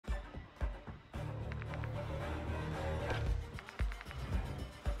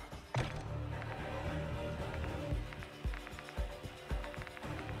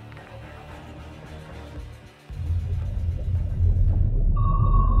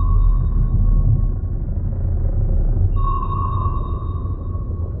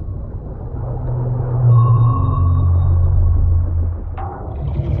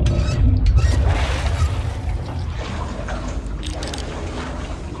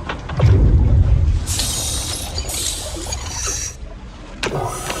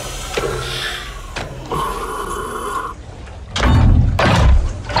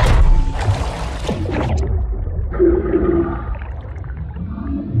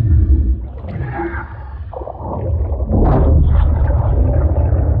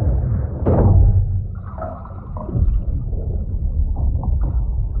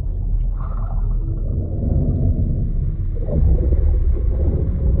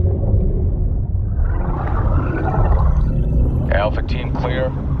clear.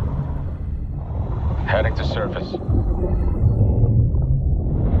 Heading to surface.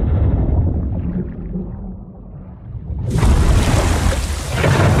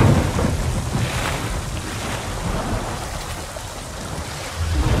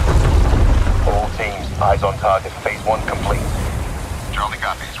 All teams, eyes on target. Phase 1 complete. Charlie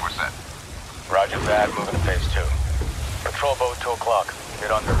copies. We're set. Roger that. Moving to phase 2. Patrol boat 2 o'clock. Get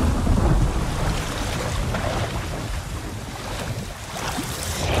under.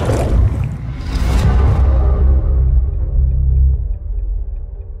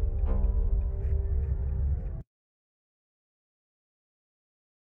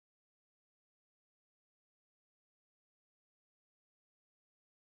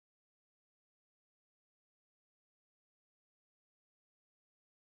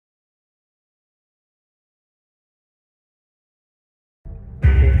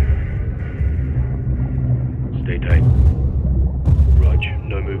 Stay tight. Rog,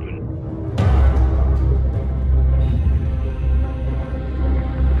 no movement.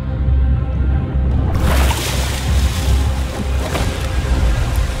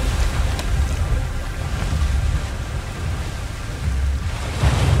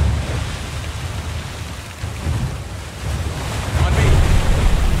 On me.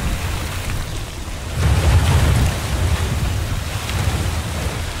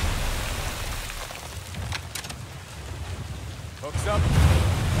 Hooks up.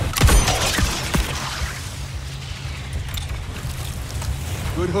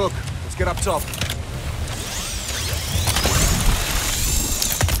 Good hook. Let's get up top.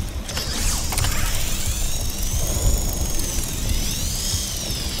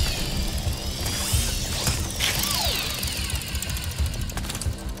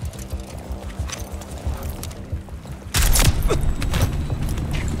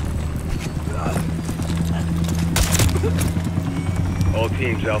 All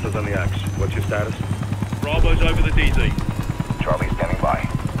teams, Alpha's on the X. What's your status? Bravo's over the DZ. Charlie standing by.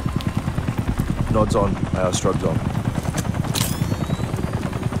 Nods on, AR strobes on.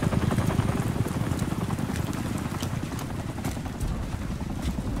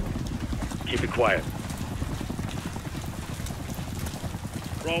 Keep it quiet.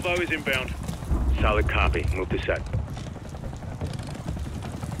 Bravo is inbound. Solid copy. Move to set.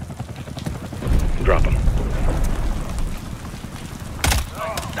 Drop him.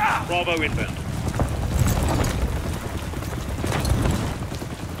 Bravo inbound.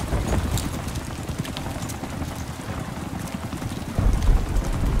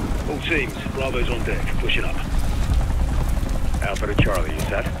 All teams, Bravo's on deck. Pushing up. Alpha to Charlie, you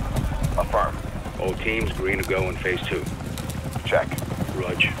set? Affirm. All teams, green to go in phase 2. Check.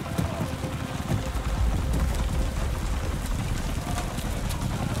 Rog.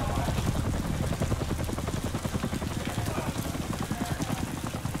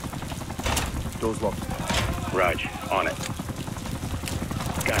 Doors locked. Rog, on it.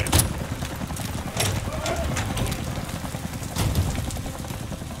 Got it.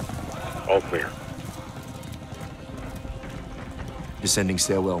 All clear. Descending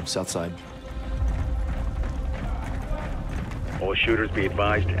stairwell, south side. All shooters be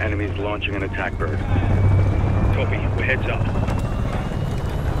advised, enemies launching an attack bird. Copy, we're heads up.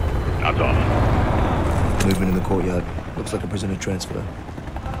 Nods off. Movement in the courtyard. Looks like a prisoner transfer.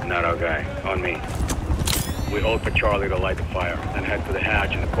 Not our guy, on me. We hold for Charlie to light the fire, then head for the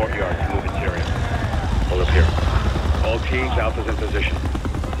hatch in the courtyard to move interior. Hold up here. All teams, Alpha's in position.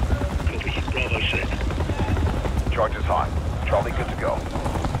 Copy, Bravo set. Charge is hot. Charlie good to go.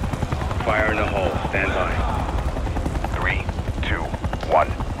 Fire in the hole, stand by. 3, 2,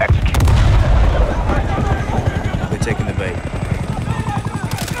 1, execute. They're taking the bait.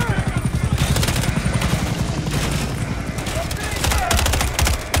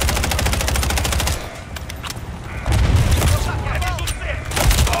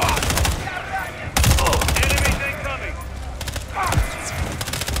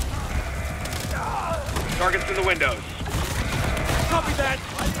 Targets in the windows. Copy that.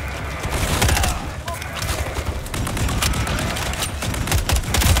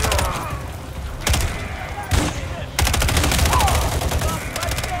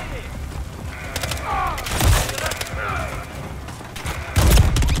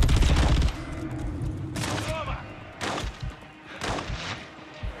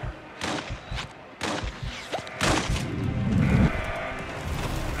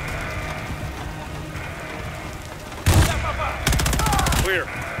 Clear.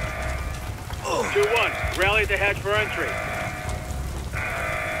 2-1. Rally at the hatch for entry.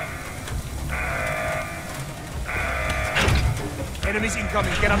 Enemies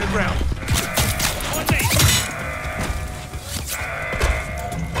incoming. Get on the ground. On me.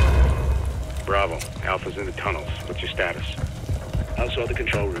 Bravo. Alpha's in the tunnels. What's your status? Outside the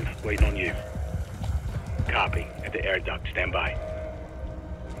control room, waiting on you. Copy. At the air duct. Stand by.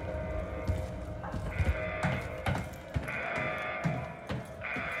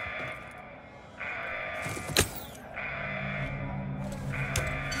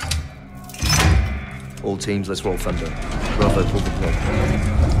 All teams, let's roll thunder. Bravo, pull the plug.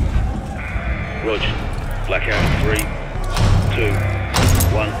 Roger. Blackout in 3, 2,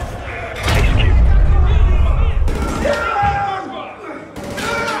 1. Execute.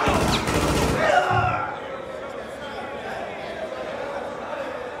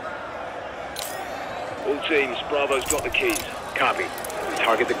 All teams, Bravo's got the keys. Copy.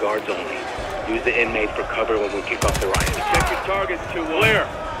 Target the guards only. Use the inmates for cover when we kick off the riot. Check your targets to clear.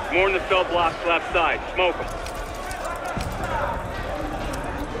 More in the cell blocks left side. Smoke them.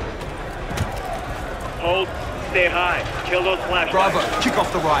 Hold. Stay high. Kill those flashlights. Bravo, kick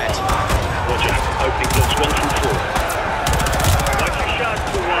off the riot. Roger. Opening blocks 1 through 4. Watch your shots,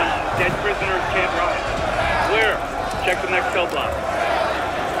 2-1. Dead prisoners can't riot. Clear. Check the next cell block.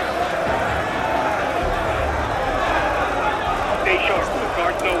 Stay sharp. The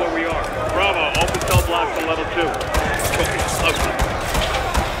guards know where we are. Bravo. Open cell blocks on level 2. Copy. Open.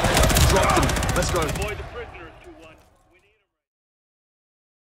 Drop them. Let's go. Avoid the prisoners, 2-1. We need them.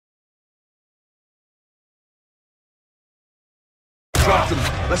 Drop them.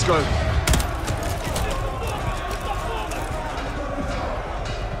 Let's go.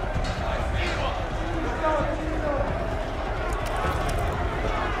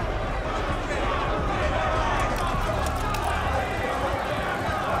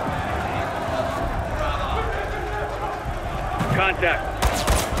 Contact.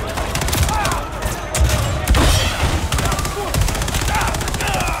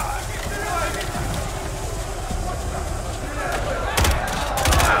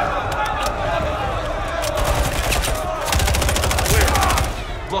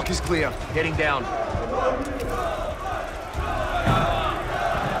 Block is clear. Heading down.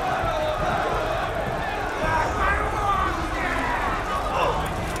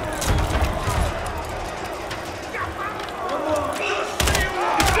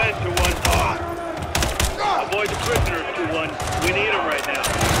 Descend to 1. Avoid the prisoners, 2-1. We need them right now.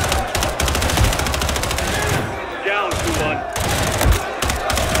 Down, 2-1.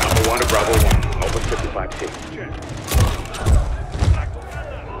 Alpha 1 to Bravo 1. Open 55 T.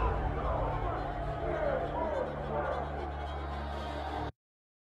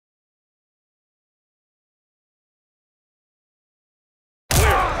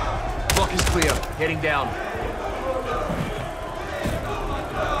 Block is clear. Heading down.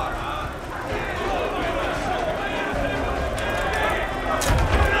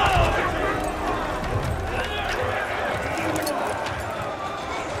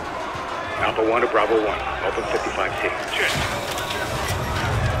 Alpha 1 to Bravo 1. Open 55 T. Check.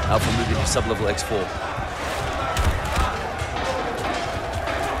 Alpha moving to sub-level X4.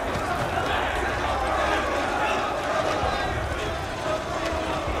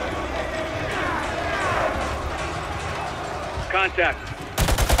 Contact.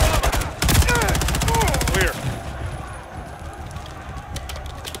 Clear.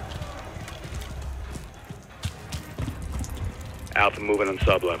 Alpha moving on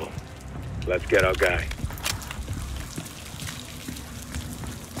sub-level. Let's get our guy.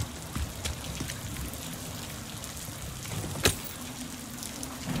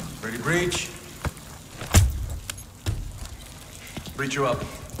 Ready, breach. Breach you up.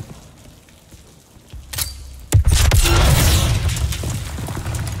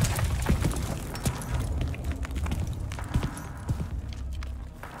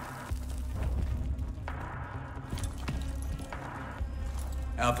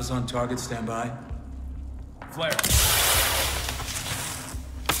 Alpha's on target, stand by. Flare.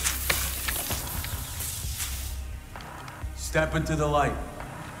 Step into the light.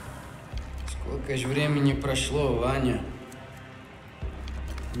 Сколько ж времени прошло, Ваня?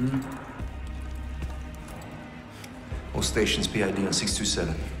 All stations PID on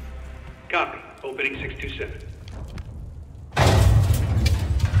 627. Copy. Opening 627.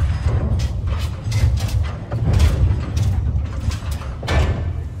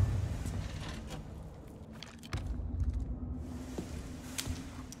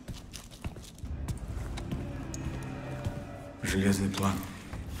 Железный план.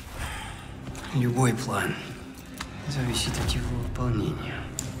 Любой план зависит от его выполнения.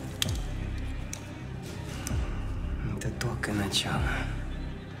 Это только начало.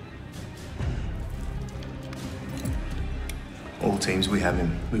 All teams, we have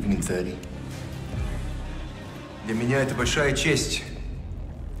him. Moving in 30. Для меня это большая честь,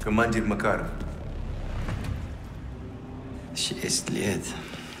 командир Макаров. 6 лет.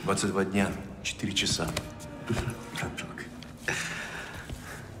 22 дня, 4 часа. Браток.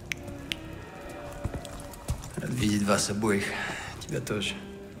 Рад видеть вас обоих. Тебя тоже.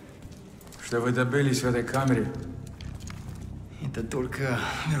 Что вы добились в этой камере? Это только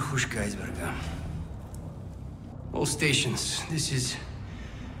верхушка айсберга. All stations, this is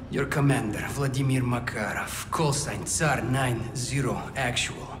your commander, Vladimir Makarov. Call sign Tsar 90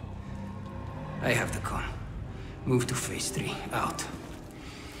 actual. I have the con. Move to phase 3. Out.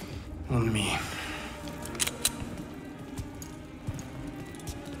 On me.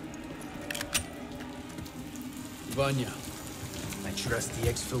 Vanya, I trust the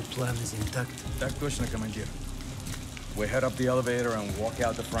exfil plan is intact. Так точно, командир. We head up the elevator and walk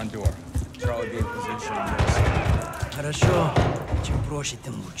out the front door. Charlie be in position on this. Хорошо. Чем проще,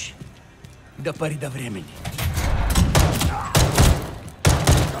 тем лучше. До поры до времени.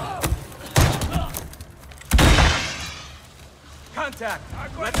 Contact!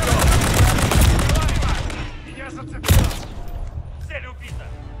 Let's go! Меня зацепило! Цель убита!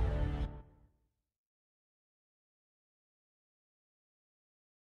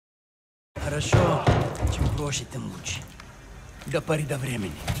 Хорошо. Чем проще, тем лучше. До поры до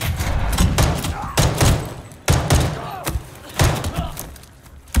времени.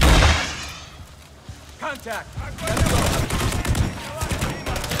 Contact! Let's go!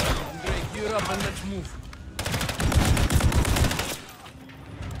 Андрей, gear up and let's move.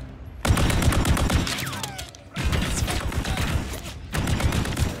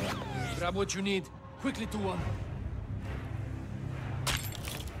 Grab what you need. Quickly to one.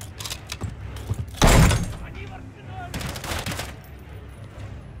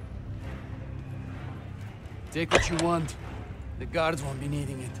 Take what you want. The guards won't be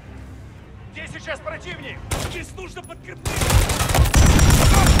needing it. Где сейчас противник? Здесь нужно подкрепление!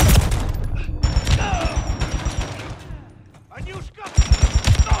 Они уж как...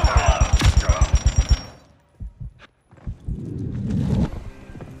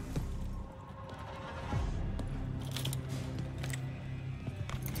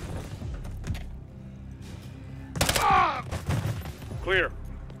 Clear.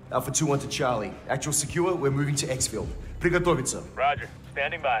 Alpha 2-1 to Charlie. Actual secure, we're moving to exfil. Приготовиться. Roger.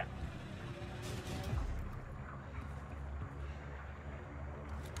 Standing by.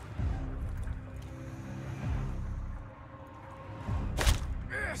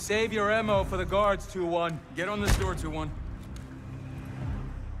 Save your ammo for the guards, 2-1. Get on this door, 2-1.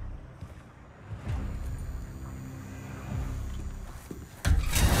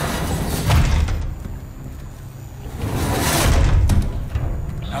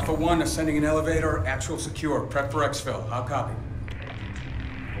 Alpha 1, ascending an elevator, actual secure. Prep for exfil. I'll copy.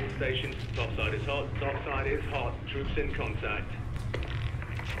 All stations, top side is hot, top side is hot. Troops in contact.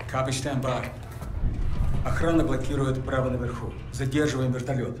 Copy, stand by. Охрана блокирует право наверху. Задерживаем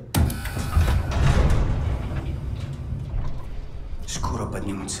вертолет. Скоро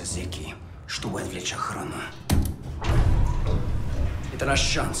поднимутся зэки, чтобы отвлечь охрану. Это наш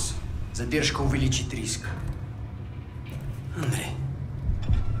шанс. Задержка увеличит риск. Андрей,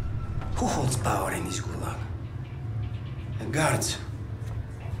 who holds power in this gulag? The guards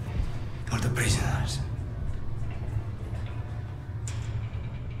or the prisoners?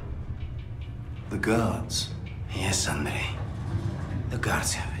 The guards. Yes, Andrei. The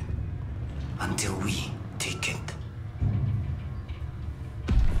guards have it. Until we take it.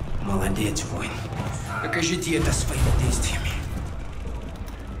 Молодец, воин. Покажите это своими действиями.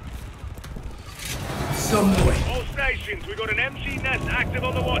 За мной! All stations, we got an MC nest active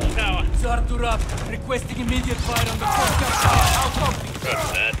on the watchtower. Tsar Turab, requesting immediate fire on the courtyard tower. How copy?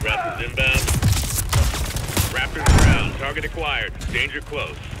 Copy that. Raptors inbound. Raptors ground. Target acquired. Danger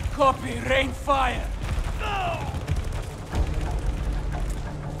close. Copy, rain fire.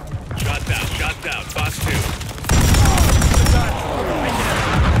 Shots out. Shots out. Box 2.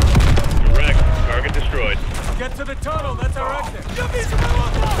 Direct. Target destroyed. Get to the tunnel, that's our exit.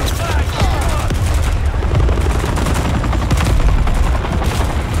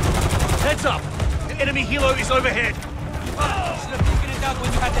 Heads up! The enemy helo is overhead. Should have taken it out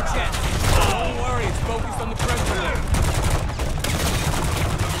when you had the chance. Don't worry, it's focused on the perimeter.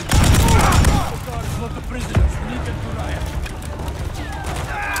 The guards, not the prisoners. We need them to riot.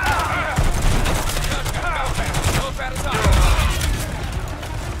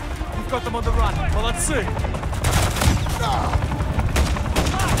 We've got them on the run. Молодцы!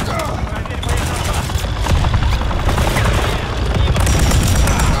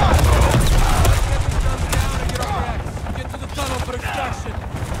 Get to the tunnel for extraction.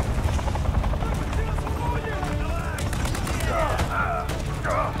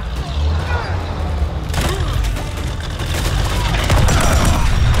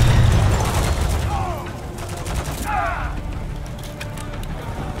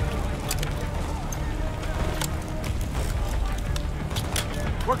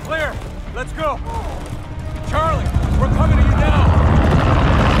 Let's go! Charlie, we're coming to you now!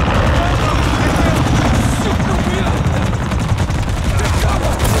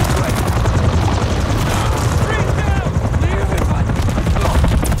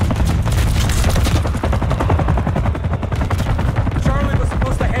 Charlie was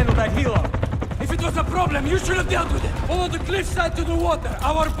supposed to handle that helo. If it was a problem, you should have dealt with it. Follow the cliffside to the water.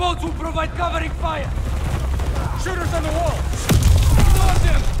 Our boats will provide covering fire. Shooters on the wall! Ignore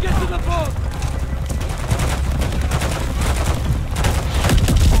them! Get to the boat!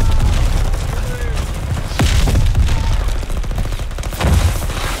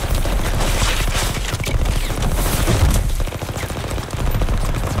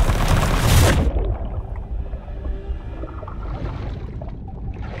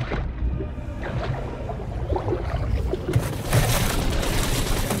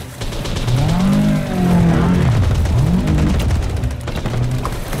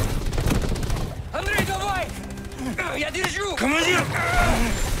 Командир!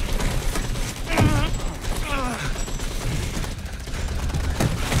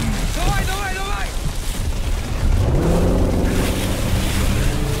 Давай, давай, давай!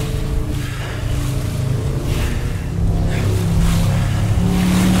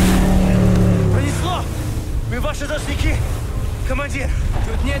 Пронесло! Мы ваши должники, командир!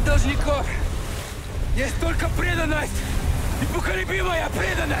 Тут нет должников. Есть только преданность. Непоколебимая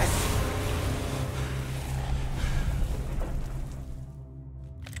преданность.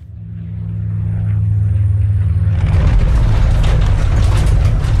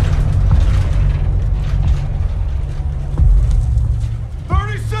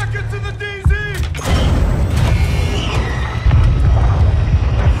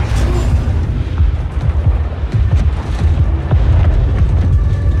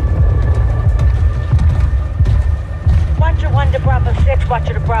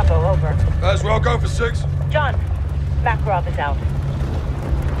 Watcher to Bravo, over. As well, go for 6. John, Makarov is out.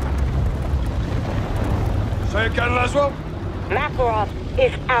 Say again, Laswell. Makarov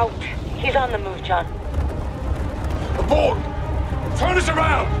is out. He's on the move, John. Aboard! Turn us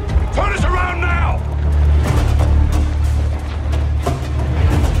around! Turn us around now!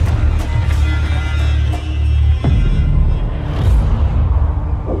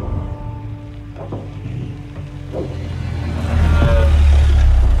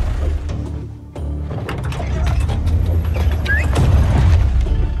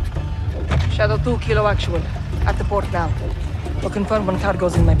 Shadow 2, Kilo actual. At the port now. We'll confirm when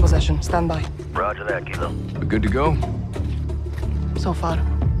cargo's in my possession. Stand by. Roger that, Kilo. We're good to go? So far.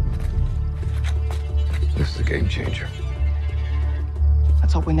 This is a game changer.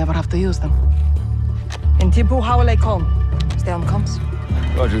 Let's hope we never have to use them. In Tibu, Hawale Con. Stay on comms.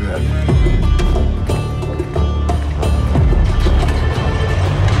 Roger that.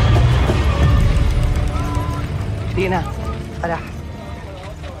 Dina. Falah.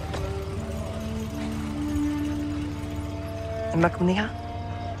 أمك منيحة؟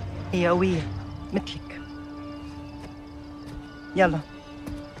 هي قوية مثلك. يلا.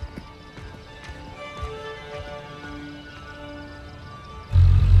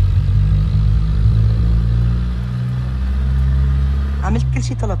 عملت كل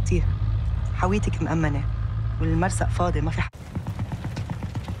شي طلبتيه. حاويتك مأمنة والمرسق فاضي ما في حد.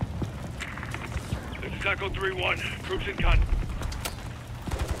 Echo 3-1, troops in contact.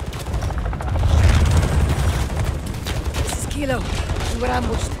 Kilo, we were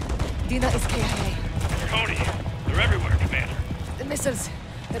ambushed. Dina is KIA. Tony, they're everywhere, Commander. The missiles.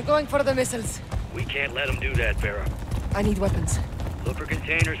 They're going for the missiles. We can't let them do that, Vera. I need weapons. Look for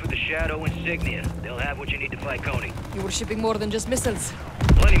containers with the Shadow insignia. They'll have what you need to fight Coney. You were shipping more than just missiles.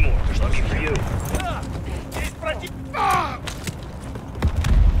 Plenty more. Lucky for you.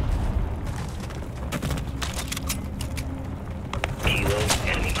 Kilo,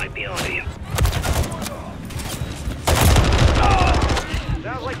 enemy might be onto you.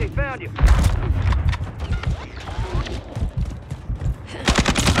 Sounds like they found you.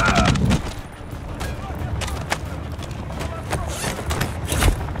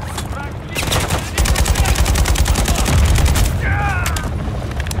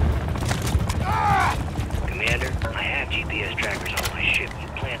 Commander, I have GPS trackers on my ship. You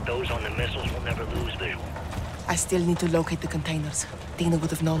plant those on the missiles, we'll never lose visual. I still need to locate the containers. Dina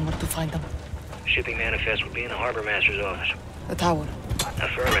would have known where to find them. Shipping manifest would be in the Harbor Master's office. The tower.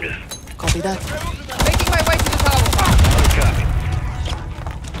 Affirmative. Copy that. Making my way to the tower. Copy.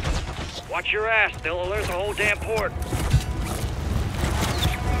 Watch your ass. They'll alert the whole damn port.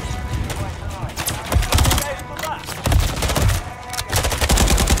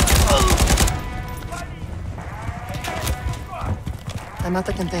 I'm at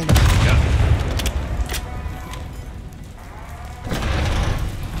the container.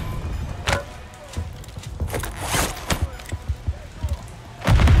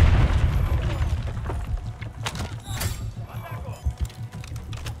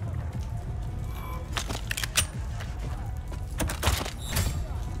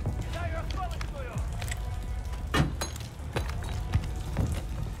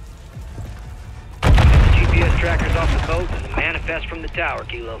 GPS trackers off the boat and the manifest from the tower,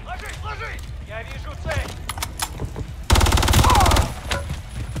 Kilo. Я вижу цель.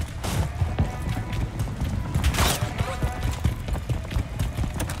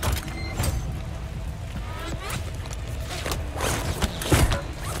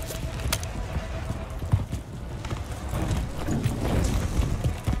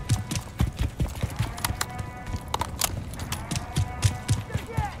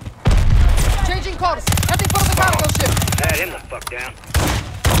 Changing course. Heading for the cargo ship. Pat him the fuck down.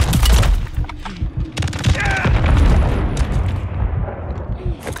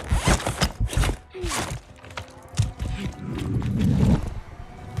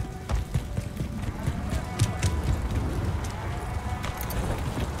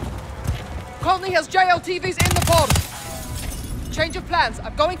 Colney has JLTVs in the port. Change of plans.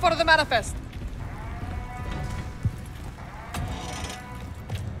 I'm going for the manifest.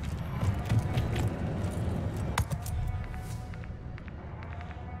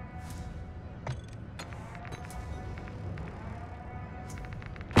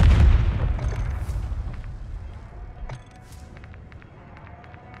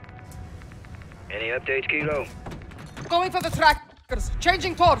 Any updates, Kilo? Going for the trackers.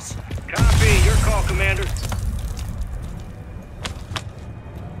 Changing course. Copy. Your call, Commander.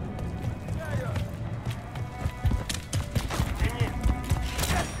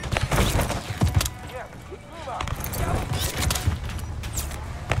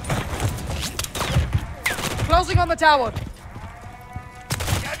 Closing on the tower.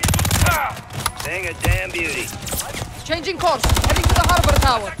 Thing a damn beauty. Changing course. Heading to the harbor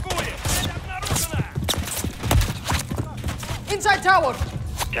tower. Inside tower.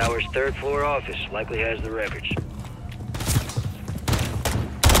 Tower's third floor office. Likely has the records.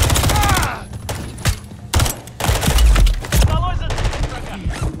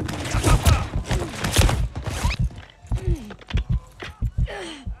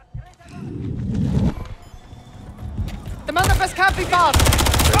 The manifest can't be fast.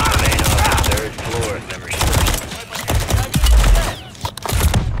 Search the main office, third floor, if memory serves.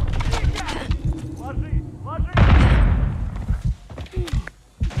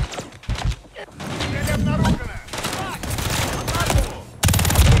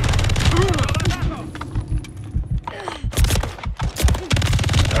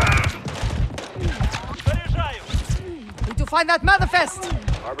 Need to find that manifest.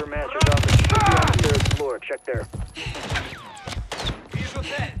 Harbor Master's office should be on the third floor. Check there. Вижу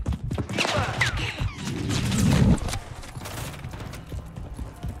цель.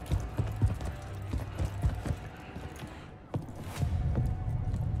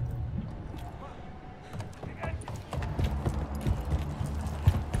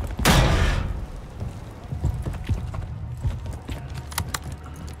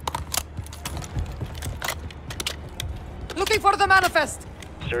 Looking for the manifest.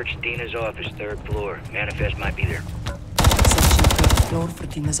 Search Dina's office, third floor. Manifest might be there. Section third floor for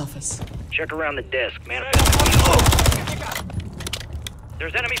Tina's office. Check around the desk. Manifest might be low.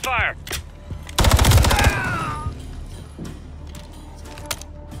 There's enemy fire.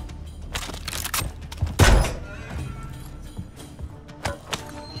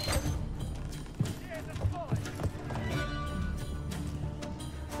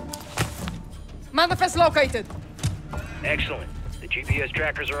 Manifest located. Excellent. The GPS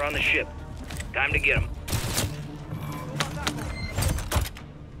trackers are on the ship. Time to get them.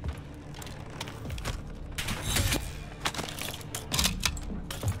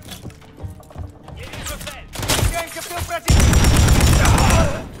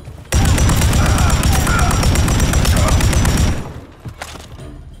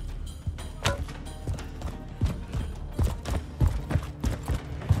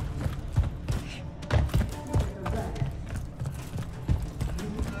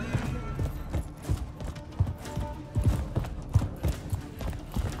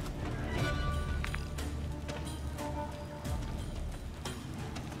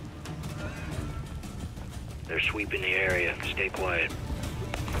 They're sweeping the area. Stay quiet.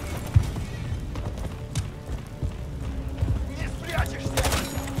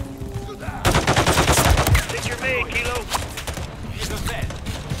 Think you're made, Kilo. Вижу цель.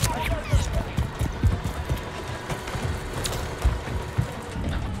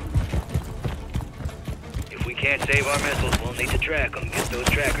 Can't save our missiles. We'll need to track them. Get those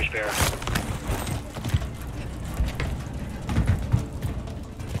trackers, Farah.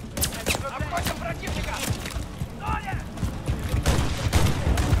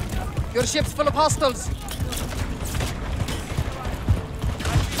 Your ship's full of hostiles.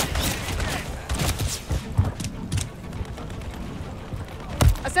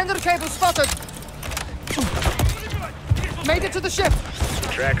 Ascender cable spotted. Made it to the ship. The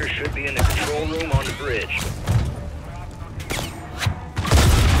trackers should be in the control room on the bridge.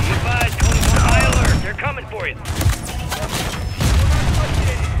 Be advised, Tony, on high alert. They're coming for you.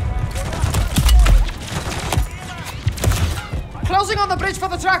 Closing on the bridge for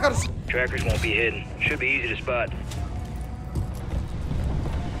the trackers. Trackers won't be hidden. Should be easy to spot.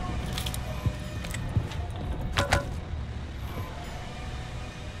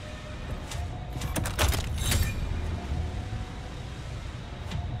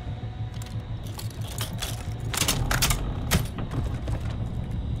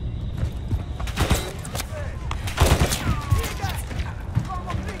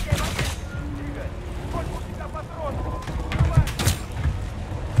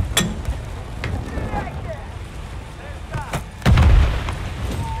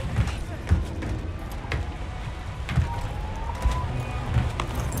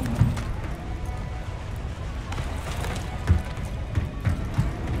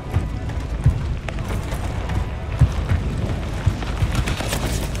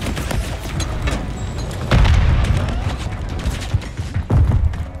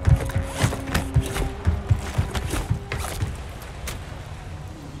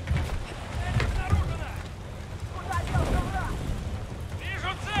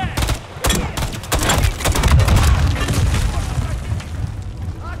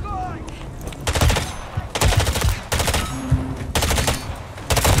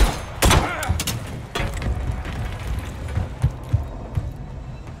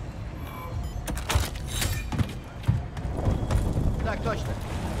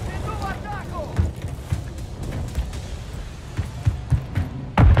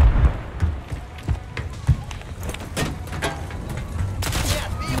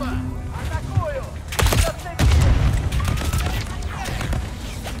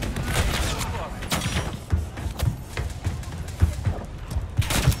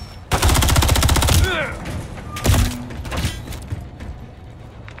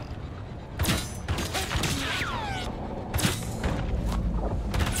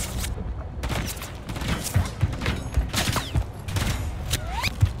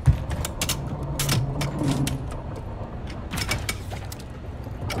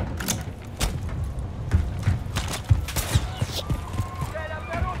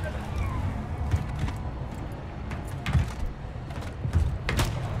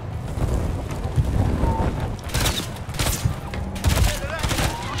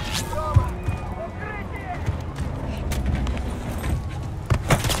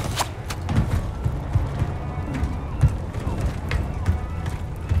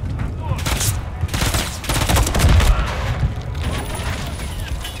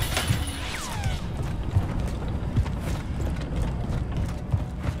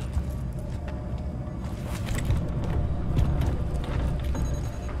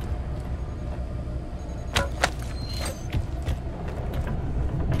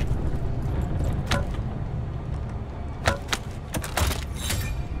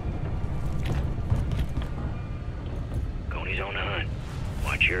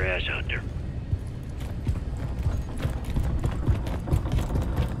 Your ass out there.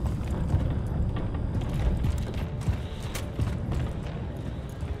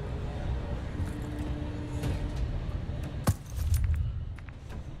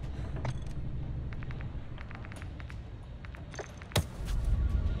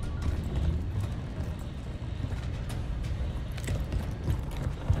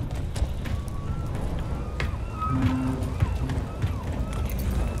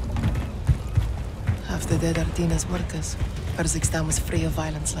 The dead Artina's workers. Kazakhstan was free of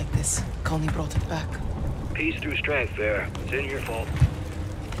violence like this. Coney brought it back. Peace through strength there. It's in your fault.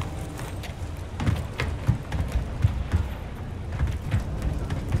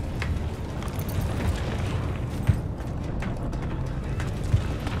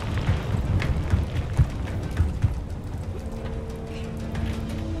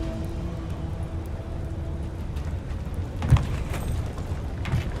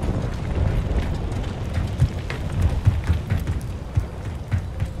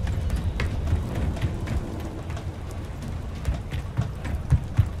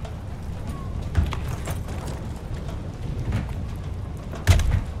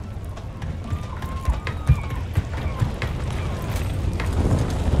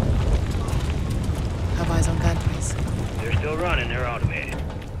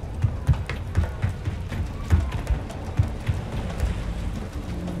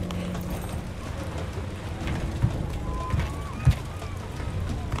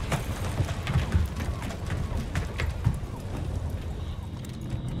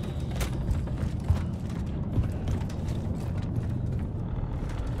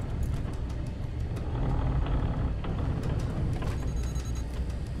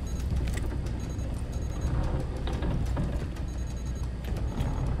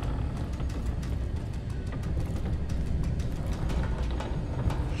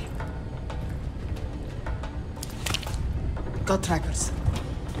 got trackers.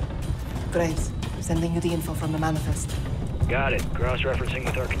 Graves, sending you the info from the manifest. Got it. Cross-referencing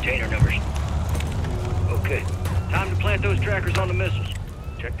with our container numbers. Okay. Time to plant those trackers on the missiles.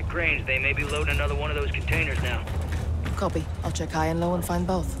 Check the cranes. They may be loading another one of those containers now. Copy. I'll check high and low and find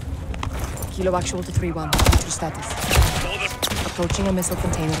both. Kilo actual to 3-1. What's your status? Approaching a missile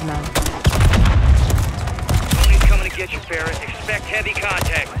container now. Tony's coming to get you, Ferret. Expect heavy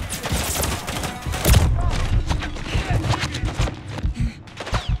contact.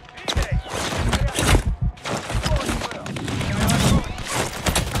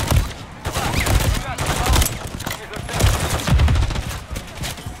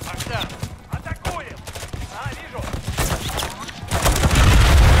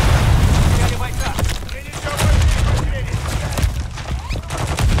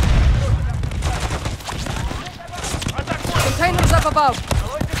 Containers up above.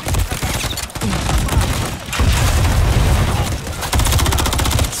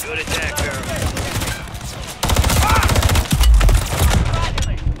 Good attack, Ferret.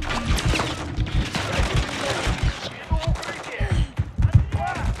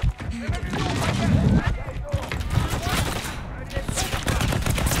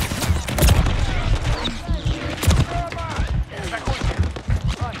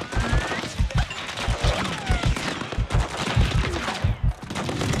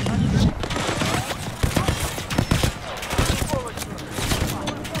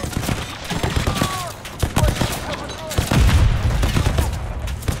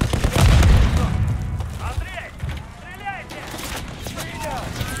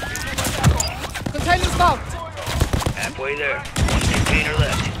 Containers marked. Halfway there. One container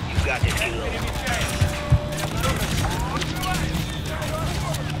left. You got this, Kilo.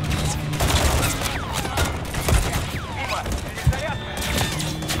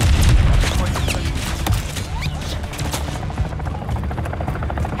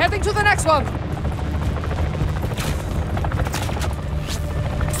 Heading to the next one.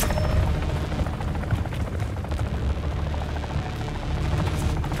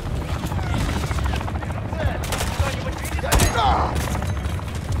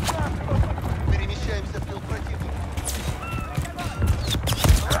 Перемещаемся в тыл противника.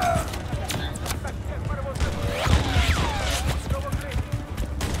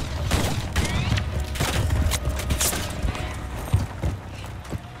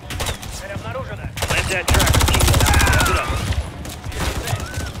 Plant that tracker, Kilo.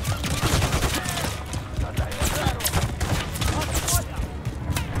 Wrap it up.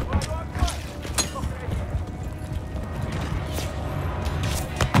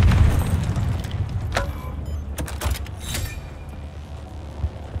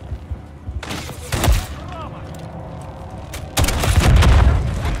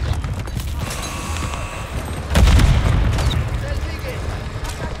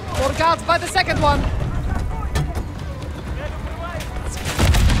 More guards by the second one.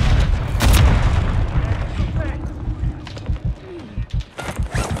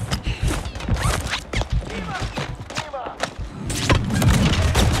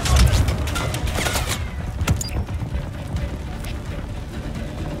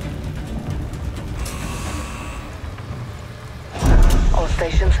 All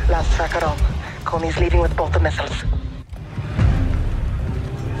stations, last tracker on. Coney's leaving with both the missiles.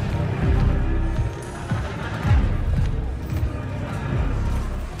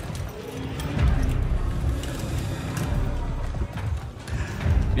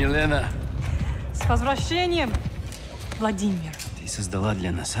 Милена, С возвращением, Владимир. ты создала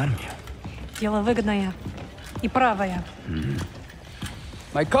для нас армию? Дело выгодное и правое.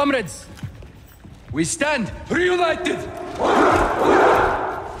 My comrades, we stand reunited!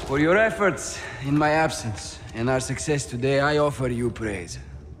 For your efforts in my absence and our success today, I offer you praise.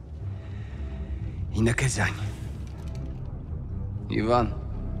 И наказание. Иван,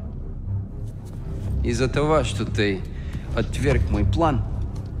 из-за того, что ты отверг мой план,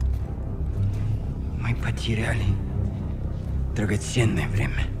 мы потеряли драгоценное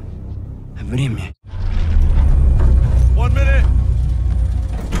время. Время. 1 minute.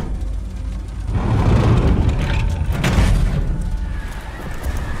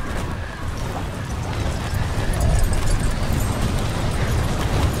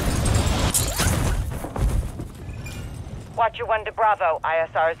 Watcher 1 to Bravo.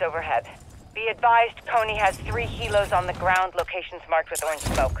 ISR is overhead. Be advised, Coney has 3 helos on the ground, locations marked with orange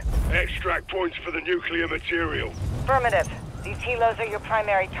smoke. Extract points for the nuclear material. Affirmative. These helos are your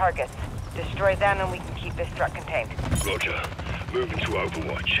primary targets. Destroy them and we can keep this truck contained. Roger. Moving to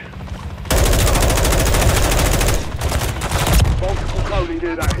Overwatch. Multiple Coney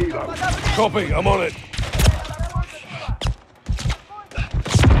near that helo. Copy, I'm on it.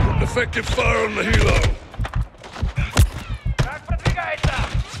 Open effective fire on the helo.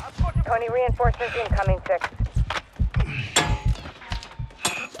 Coney, reinforcements incoming, 6.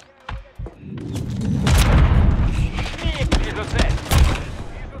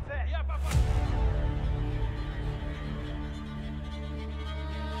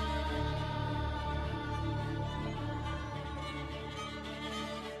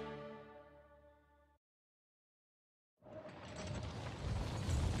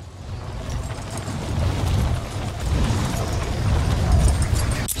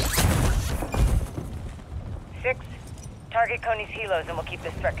 Target Coney's helos and we'll keep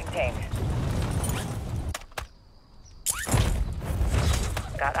this threat contained.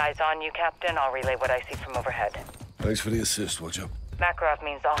 Got eyes on you, Captain. I'll relay what I see from overhead. Thanks for the assist, Watcher. Makarov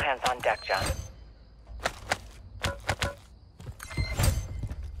means all hands on deck, John.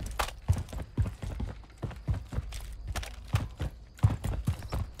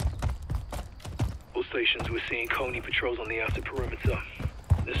 All stations, we're seeing Coney patrols on the outer perimeter.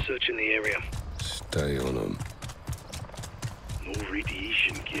 They're searching the area. Stay on them. No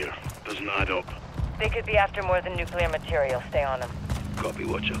radiation gear. Doesn't add up. They could be after more than nuclear material. Stay on them. Copy,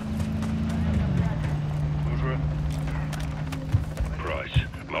 Watcher. Price.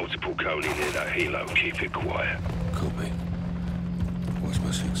 Multiple Coney near that helo. Keep it quiet. Copy. Watch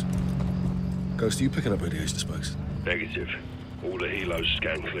my 6. Ghost, are you picking up radiation spikes? Negative. All the helos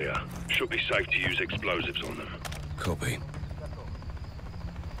scan clear. Should be safe to use explosives on them. Copy.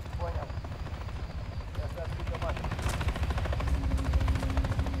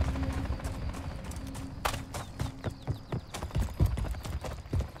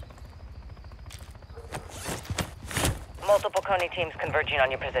 Multiple Coney teams converging on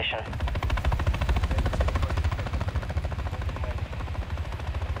your position.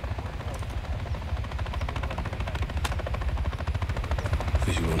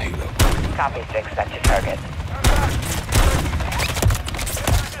 Visual on helo. Copy, 6. That's your target.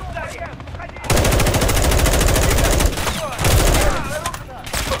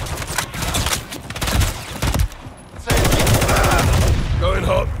 Going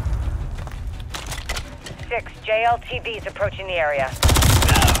hot. 6. JLTV's approaching the area.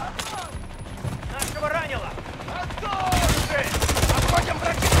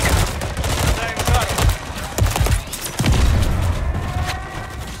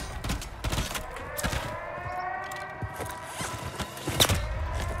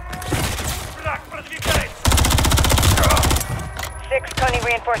 Six, Coney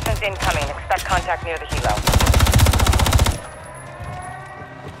reinforcements incoming. Expect contact near the helo.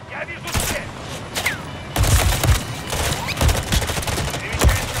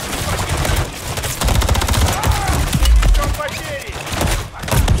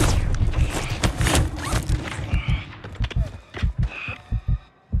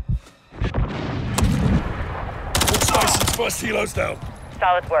 First helo's down.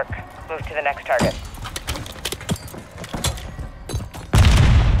 Solid work. Move to the next target.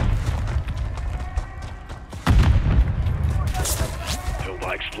 Felt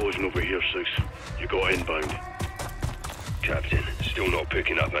that explosion over here, 6. You got inbound. Captain, still not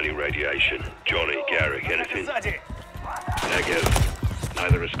picking up any radiation. Johnny, Garrick, anything? Negative.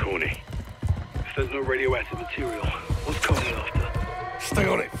 Neither is Coney. If there's no radioactive material, what's Coney after? Stay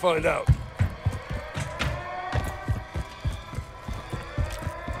on it, find out.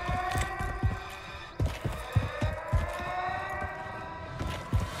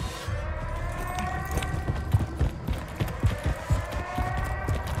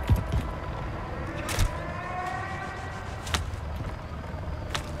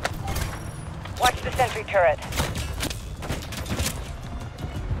 Watch the sentry turret.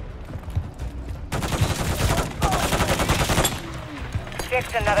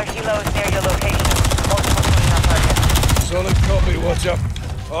 Six, another helo is near your location. Multiple Coney on target. Solid copy, watch up.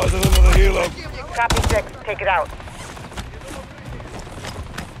 Eyes on another helo. Copy, 6. Take it out.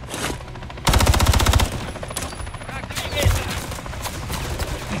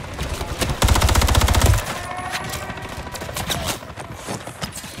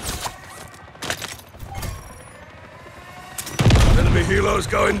 Enemy helo's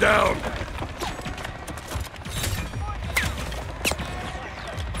going down.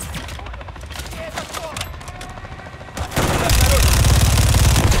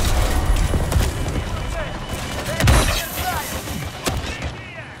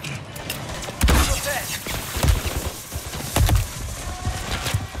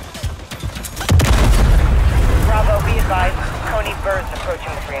 Bravo, be advised. Coney birds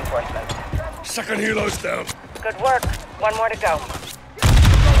approaching with reinforcements. Second helo's down. Good work. One more to go.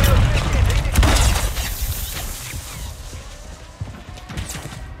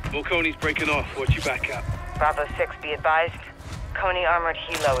 More Coney's breaking off. Watch your back up. Bravo 6, be advised. Coney armored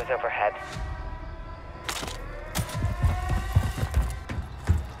helo is overhead.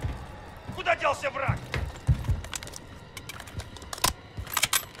 Куда делся враг?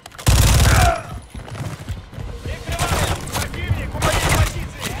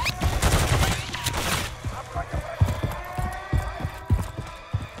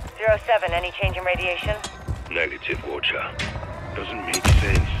 07, any change in radiation? Negative, Watcher. Doesn't make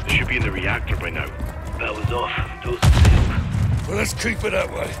sense. They should be in the reactor by now. Power's off. Those sealed. Well, let's keep it that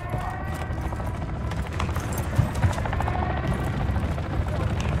way.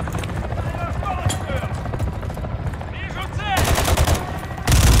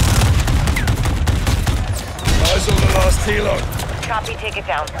 Eyes on the last helo. Copy, take it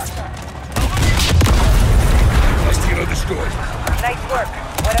down. Last helo destroyed. Nice work.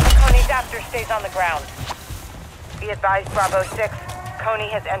 Whatever Coney's after stays on the ground. Be advised, Bravo 6. Coney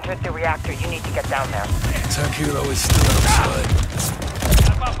has entered the reactor. You need to get down there. Attack helo is still outside.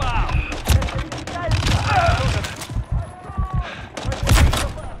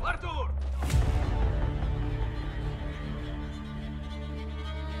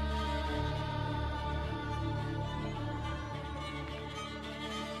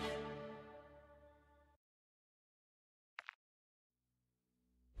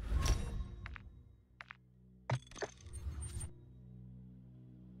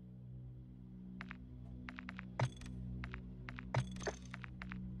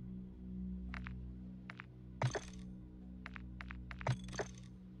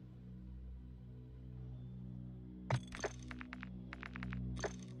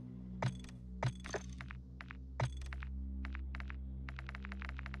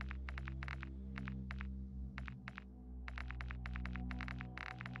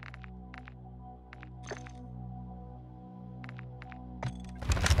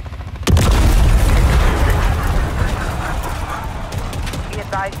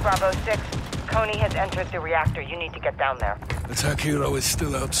 Advised, Bravo 6. Coney has entered the reactor. You need to get down there. Attack helo is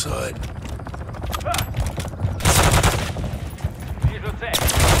still outside.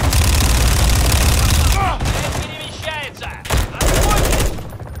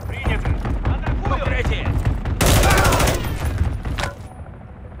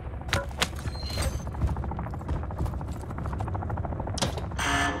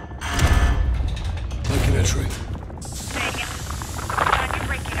 Making entry.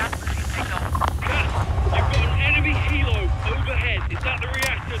 It's at the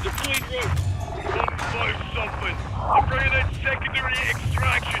reactor, deployed rope. Find something. I'm bringing in secondary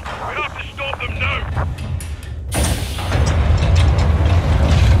extraction. We have to stop them now.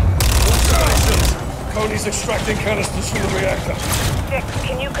 Coney's extracting canisters from the reactor. 6,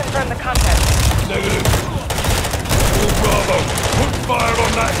 can you confirm the contents? Negative. All Bravo, put fire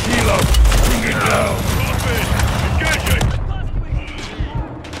on that helo. Bring it down. Engage it.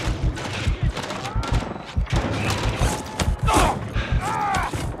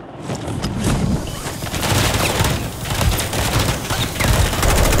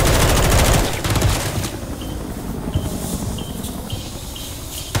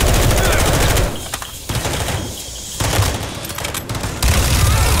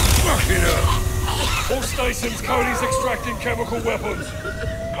 All stations, Coney's extracting chemical weapons.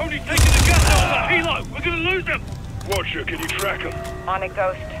 Coney's taking the gas out of that helo. We're gonna lose them. Watcher, can you track them? On it,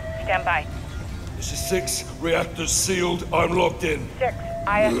 Ghost. Stand by. This is 6. Reactors sealed. I'm locked in. 6.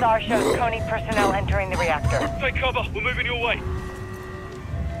 ISR shows Coney personnel entering the reactor. Take cover. We're moving your way.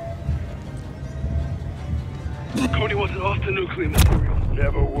 Coney wasn't after nuclear material.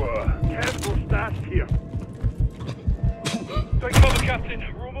 Never were. Careful stashed here. Take cover, Captain.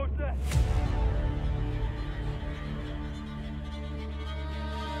 We're almost there.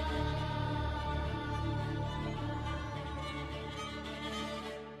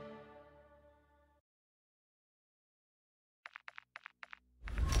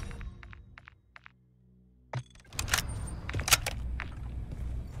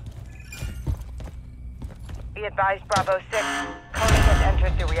 Be advised, Bravo 6. Coney has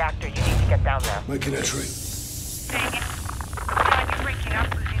entered the reactor. You need to get down there. Making entry. Dang it. You're breaking up.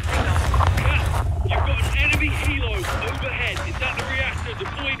 You've got an enemy helo overhead. It's at the reactor.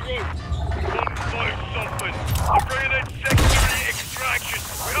 Deployed rope. Find something. I'm bringing in secondary extraction.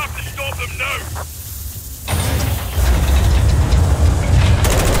 We have to stop them now.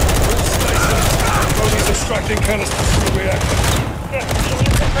 Coney's extracting canisters from the reactor. 6, can you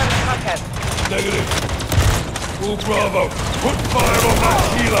confirm the contents? Negative. All Bravo, put fire on that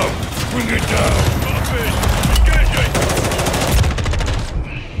helo. Bring it down. Engage it.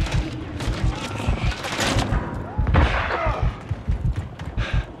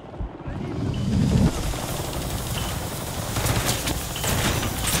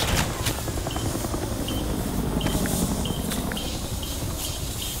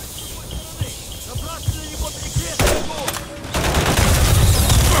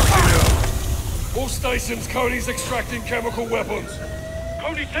 stations, Coney's extracting chemical weapons.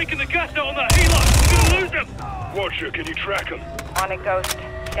 Coney's taking the gas out on that helo! We're gonna lose him! Roger, can you track him? On it, Ghost.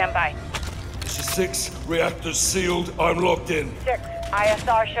 Stand by. This is 6, reactors sealed, I'm locked in. 6.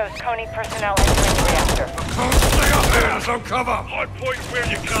 ISR shows Coney personnel entering the reactor. Can't stay up here, there's no cover! Hard point where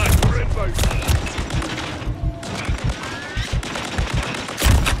you can, we're inbound.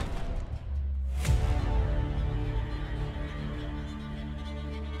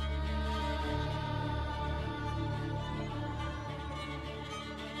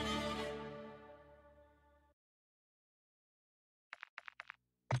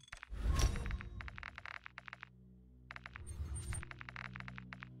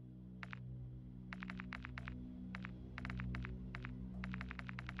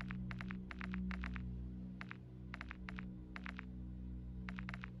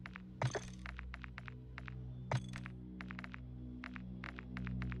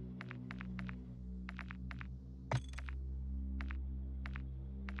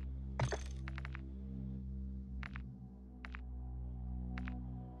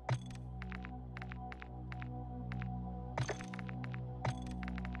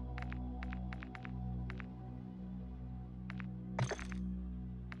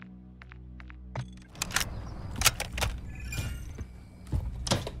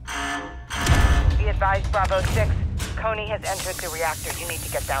 Advise Bravo 6. Coney has entered the reactor. You need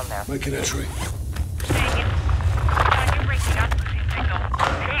to get down there. Make an entry. You've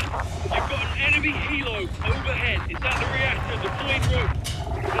got an enemy helo overhead. It's at the reactor, deployed rope.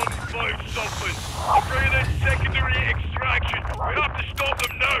 1-5 something. I'm bringing in secondary extraction. We have to stop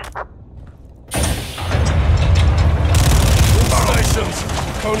them now. All stations,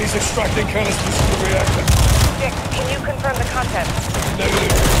 Coney's extracting canisters from the reactor. 6, can you confirm the contents?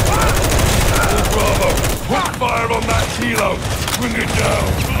 Negative. Bravo, put fire on that helo. Bring it down.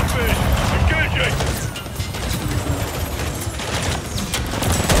 Copy. Engaging.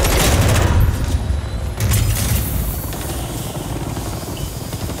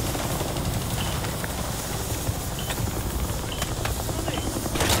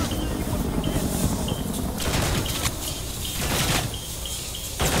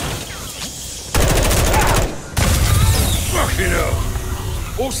 Fucking hell.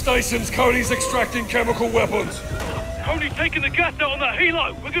 All stations, Coney's extracting chemical weapons. Coney's taking the gas out on that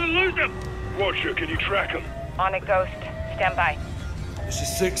helo! We're gonna lose him! Roger, can you track him? On it, Ghost. Stand by. This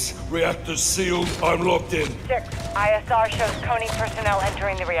is 6, reactors sealed, I'm locked in. 6. ISR shows Coney personnel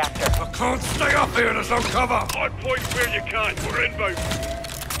entering the reactor. I can't stay up here, there's no cover! Hard point where you can, we're inbound.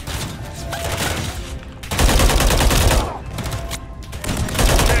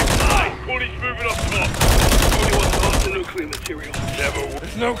 Coney's moving up top. Coney wants to lost the nuclear material. Never.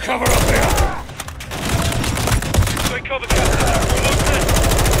 There's no cover up here! Stay cover, Captain. We're locked in.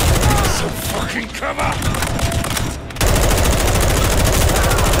 Some fucking cover!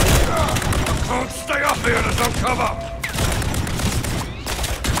 I can't stay up here, there's no cover!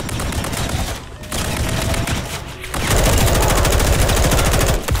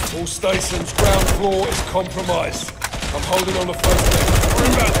 All stations, ground floor is compromised. I'm holding on the first floor. We're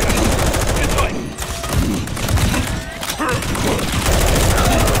inbound. This way.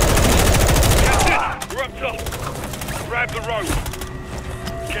 Captain, we're up top. Grab the rope.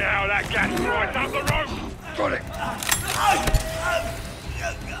 Get out of that gas right up the rope. Got it.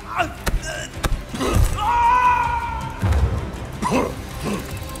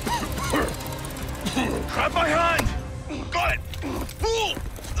 Grab my hand. Got it.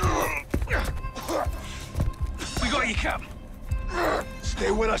 We got you, Cap.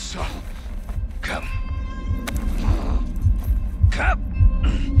 Stay with us, sir. Cap. Cap.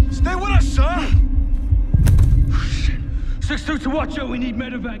 Stay with us, sir. Shit. 6-2 to Watcher, we need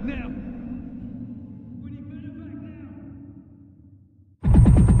medevac now.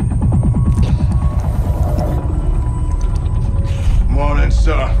 Morning,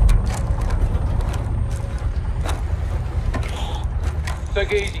 sir.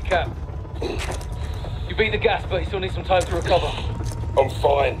 Take it easy, Cap. You beat the gas, but you still need some time to recover. I'm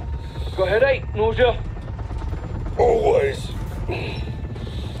fine. Got a headache? Nausea? Always.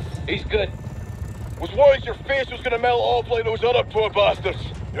 He's good. Was worried your face was gonna melt off like those other poor bastards.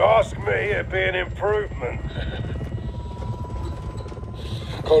 You ask me, it'd be an improvement.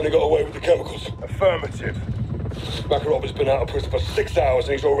 Coney got away with the chemicals. Affirmative. Makarov has been out of prison for 6 hours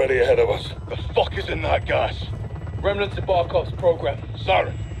and he's already ahead of us. The fuck is in that gas? Remnants of Barkov's program.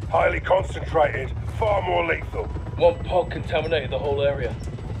 Sarin. Highly concentrated, far more lethal. One pod contaminated the whole area.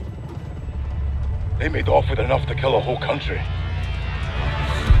 They made off with enough to kill a whole country.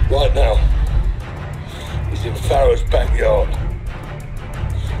 Right now, he's in Farrow's backyard.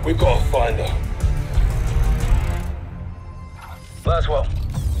 We've got to find her. Laswell,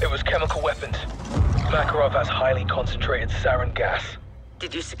 it was chemical weapons. Makarov has highly concentrated sarin gas.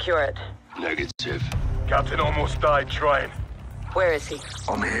 Did you secure it? Negative. Captain almost died trying. Where is he?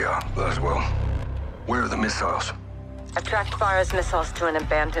 I'm here, Laswell. Where are the missiles? I've tracked Farah's missiles to an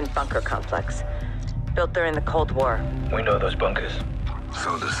abandoned bunker complex. Built during the Cold War. We know those bunkers.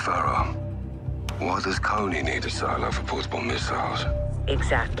 So does Farah. Why does Coney need a silo for portable missiles?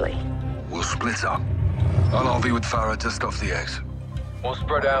 Exactly. We'll split up. I'll be with Farah just off the X. We'll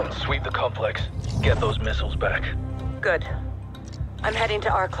spread out and sweep the complex. Get those missiles back. Good. I'm heading to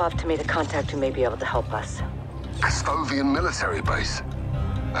Arklov to meet a contact who may be able to help us. Custovian military base.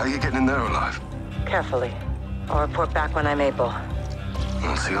 How are you getting in there alive? Carefully. I'll report back when I'm able.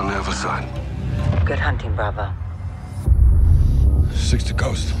 I'll see you on the other side. Good hunting, Bravo. 6 to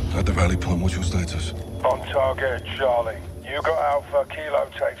Ghost. At the rally point, what's your status? On target, Charlie. You got Alpha, Kilo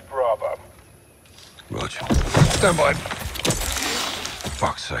takes Bravo. Roger. Stand by.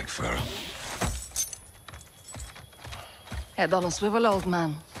 Fuck's sake, Farah. Head on a swivel, old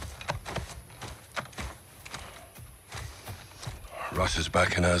man. Russia's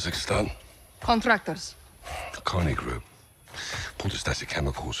back in Kazakhstan. Contractors. The Coney Group. Pulled a stash of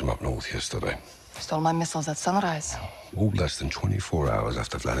chemicals from up north yesterday. Stole my missiles at sunrise. All less than 24 hours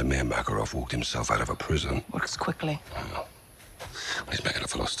after Vladimir Makarov walked himself out of a prison. Works quickly. Well, he's making up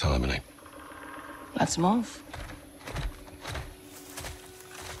for lost time, isn't he? Let's move.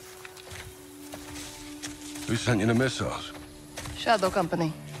 Who sent you the missiles? Shadow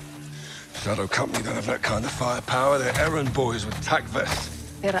Company. Shadow Company don't have that kind of firepower. They're errand boys with tac vests.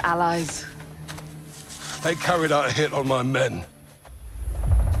 They're allies. They carried out a hit on my men.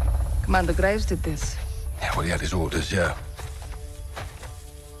 Commander Graves did this. Yeah, well, he had his orders, yeah.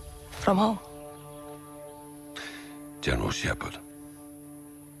 From who? General Shepard.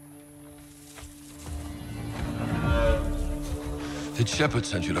 Did Shepard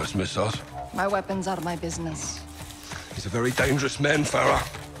send you those missiles? My weapons are my business. He's a very dangerous man, Farah.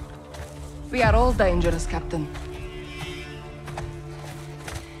 We are all dangerous, Captain.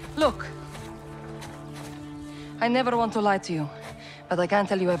 Look. I never want to lie to you, but I can't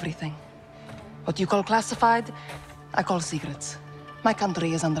tell you everything. What you call classified, I call secrets. My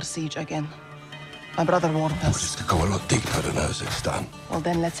country is under siege again. My brother warned us. This could go a lot deeper than Kazakhstan. Well,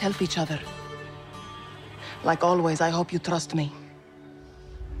 then let's help each other. Like always, I hope you trust me.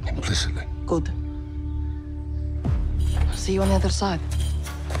 Implicitly. Good. I'll see you on the other side.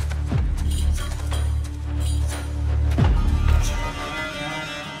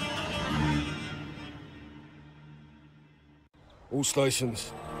 All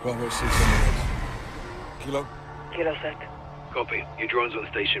stations. Bravo 6 on the X. Kilo? Kilo sec. Copy. Your drone's on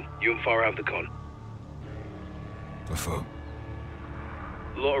station. You and Farah have the con. Affirm.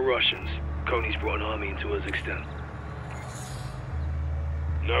 A lot of Russians. Coney's brought an army into Kazakhstan.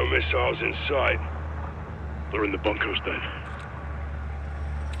 No missiles in sight. They're in the bunkers then.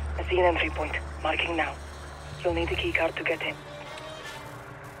 I see an entry point. Marking now. You'll need a keycard to get in.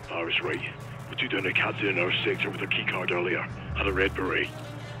 Farah's right. The two down the cats in our sector with a keycard earlier. Had a red beret.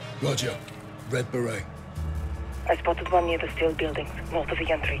 Roger. Red beret. I spotted one near the steel buildings, north of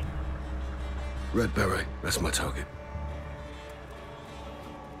the entry. Red beret. That's my target.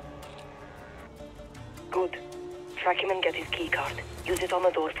 Good. Track him and get his keycard. Use it on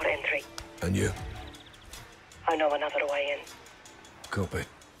the door for entry. And you? I know another way in. Copy.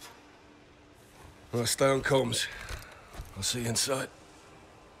 Well, stay on comms. I'll see you inside.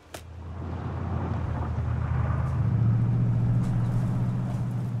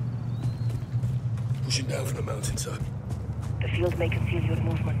 Pushing down from the mountainside. The field may conceal your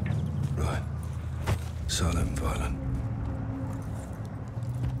movement. Right. Silent and violent.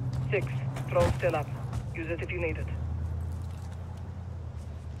 6. Drone still up. Use it if you need it.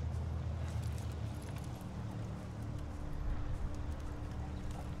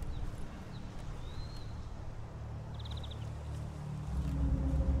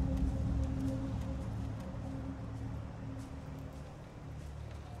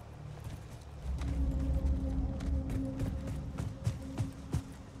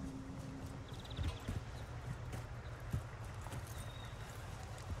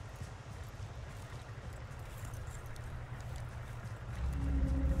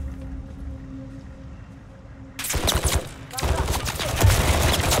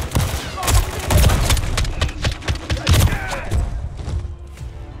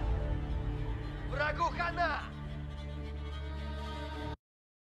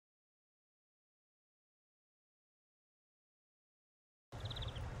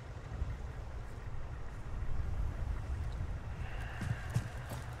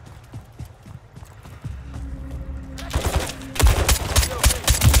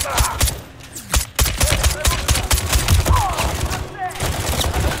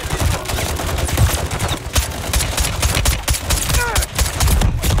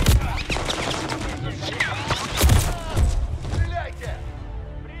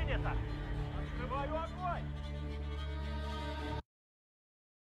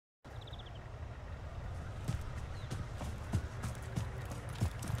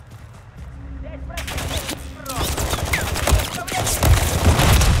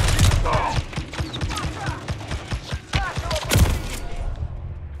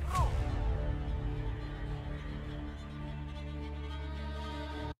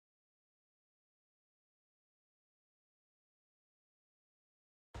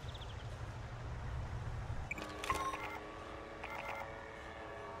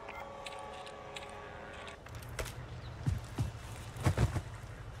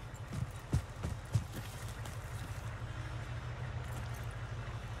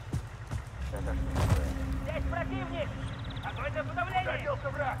 Здесь противник! Огонь на подавление! Ударился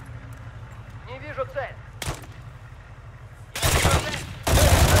враг! Не вижу цель!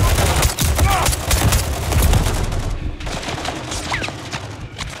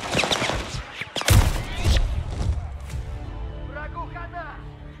 Врагу хана!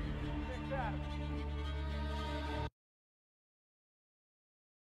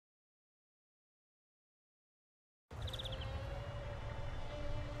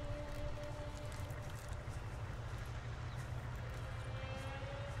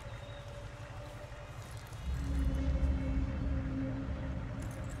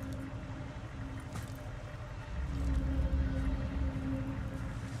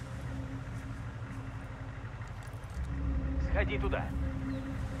 Сходи туда.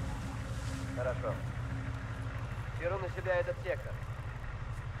 Хорошо. Беру на себя этот сектор.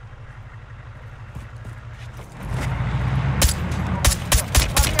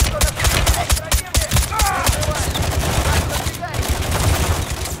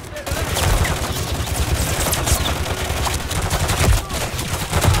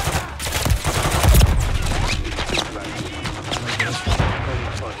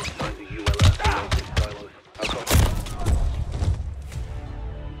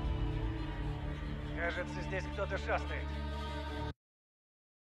 Кажется, здесь кто-то шастает.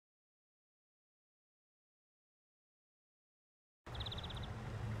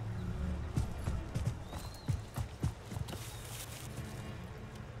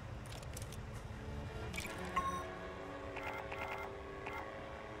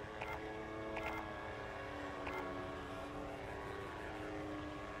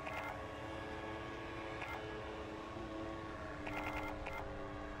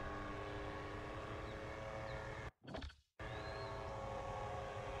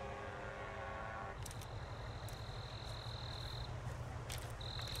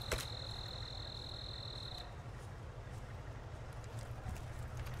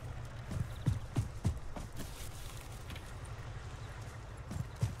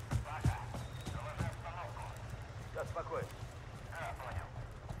 Спокойно. Понял.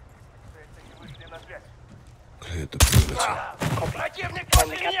 Эти вышли на связь. Cleared the perimeter. Противник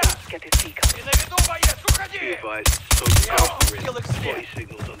после меня! Ты на виду, боец! Уходи! Spotty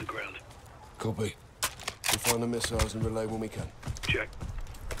signals on the ground. Copy. We'll find the missiles and relay when we can. Check.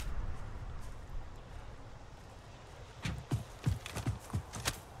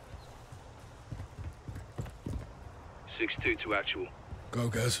 (6-2 to actual. Go,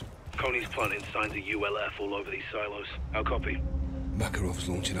 guys. Coney's planting signs of ULF all over these silos. How copy? Makarov's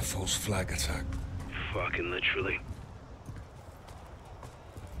launching a false flag attack. Fucking literally.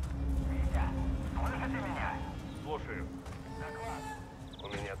 Слушаю. У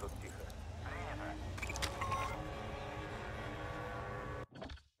меня тут тихо.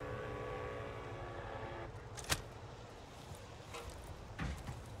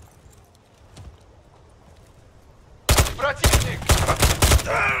 Противник!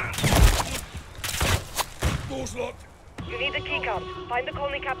 Door's locked. You need a keycard. Find the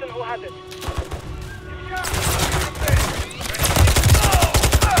colony captain who has it.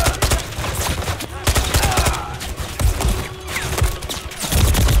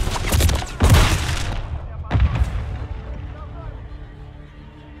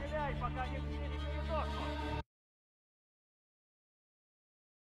 Стреляй, пока не всели передохнут!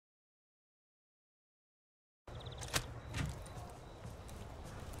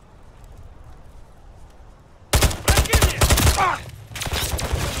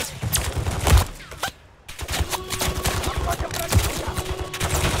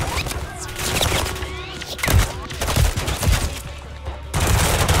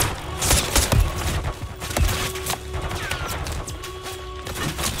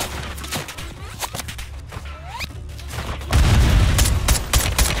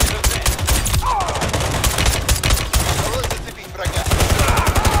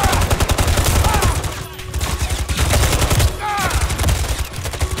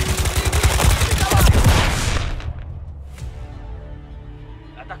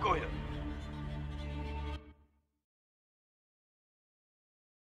 Атакую!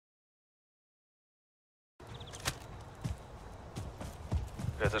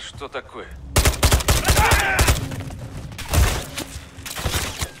 Это что такое?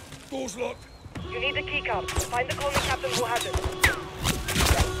 Door's locked. You need a keycard. Find the colony captain who has it.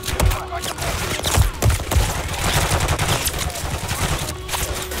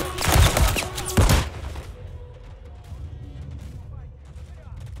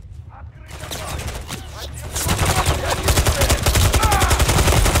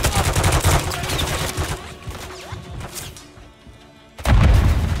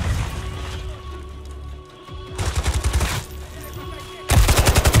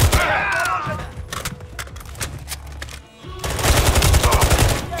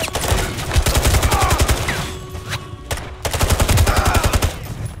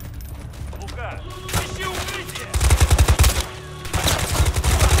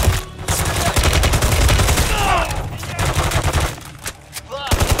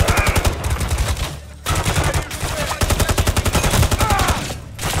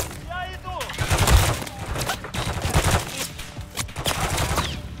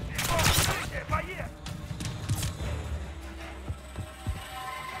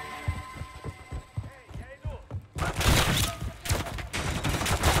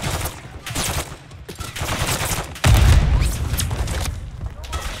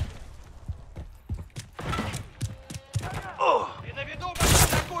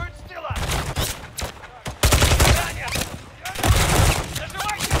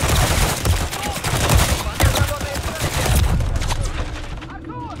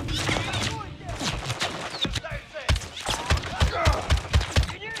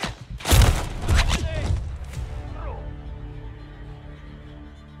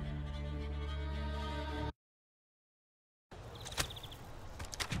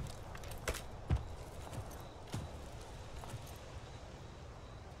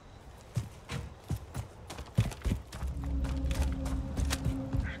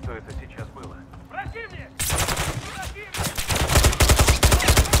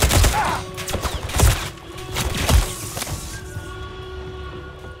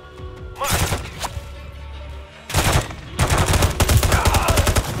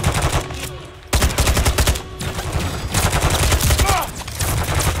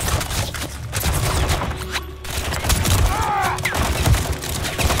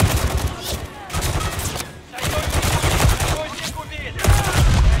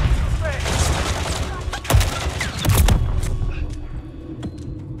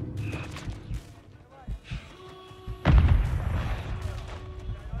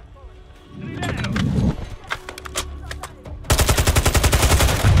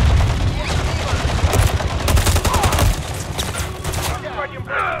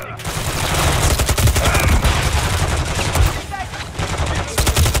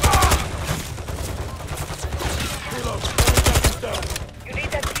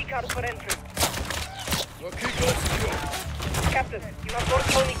 card for entry. Okay, go secure. Captain, you have more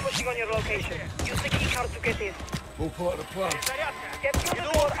Tony pushing on your location. Use the key card to get in. All part of the plan. Get through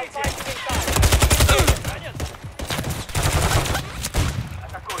the door and find him inside.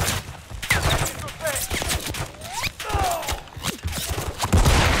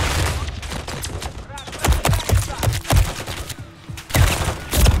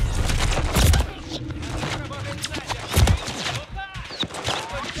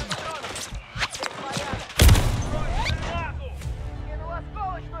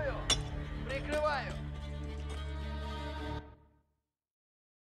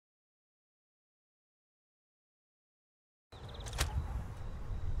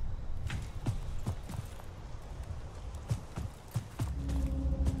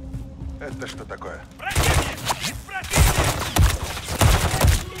 Это что такое?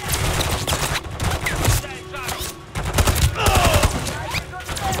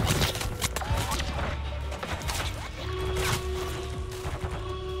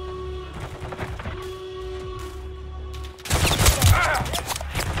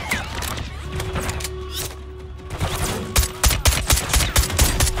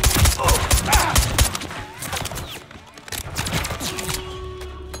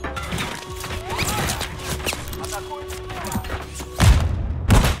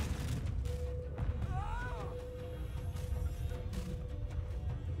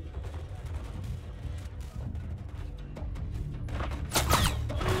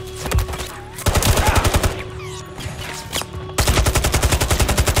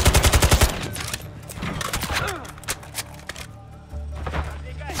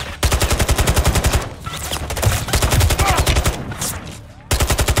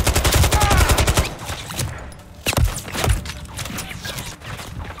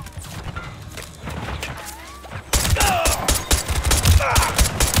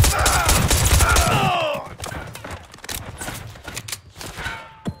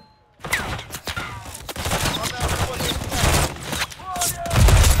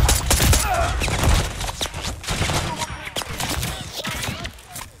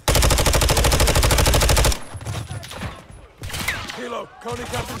 Coney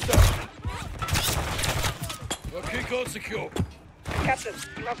Captain's down. Okay, code secure. Captain,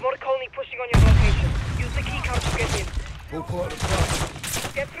 you have more Coney pushing on your location. Use the key card to get in. All part of the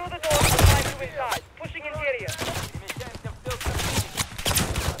plan. Get through the door and find you inside. Pushing interior.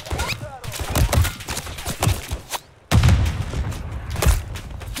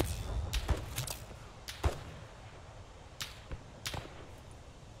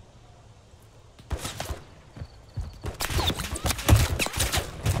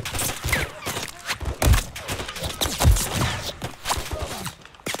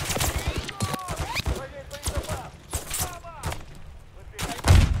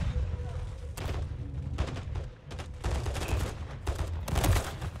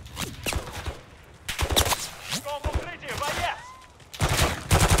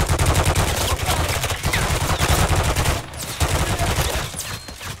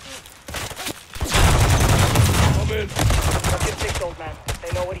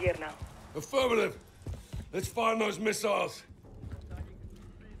 Affirmative. Let's find those missiles.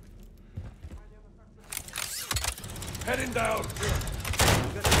 Heading down.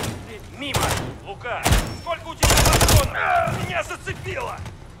 Мимо, Лука! Сколько у тебя патронов? Меня зацепило!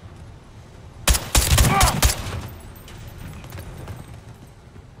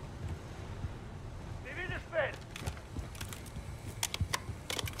 Ты видишь цель?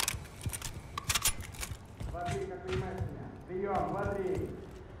 Смотри, как принимает меня. Прием, смотри.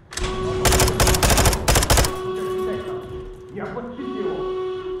 Я подчинил его.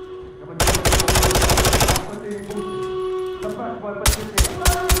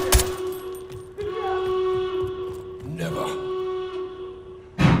 Never.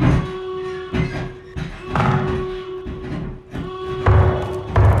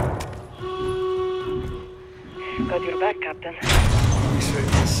 Got your back, Captain. Appreciate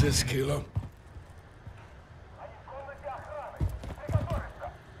the assist, Kilo.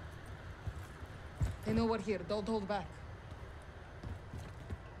 They know we're here. Don't hold back.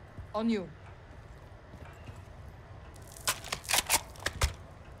 On you.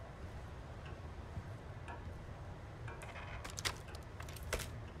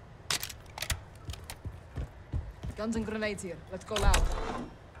 Guns and grenades here. Let's go loud.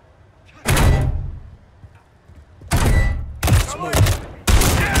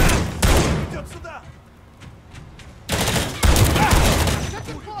 Идет сюда!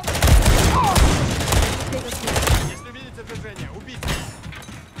 Если видите движение, убейте!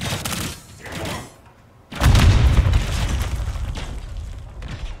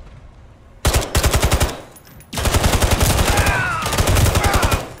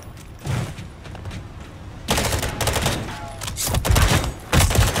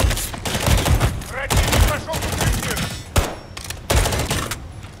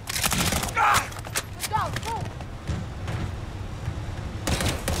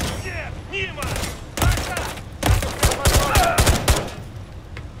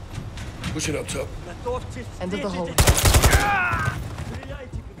 Pushing up top. End of the hole.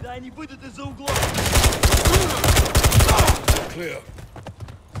 Стреляйте, когда они выйдут из-за угла. Clear.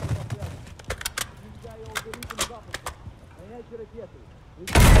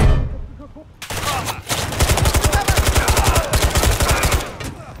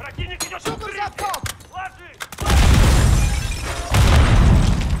 Противник идет! Ложи!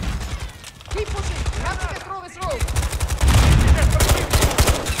 Keep pushing. We have to get through this road.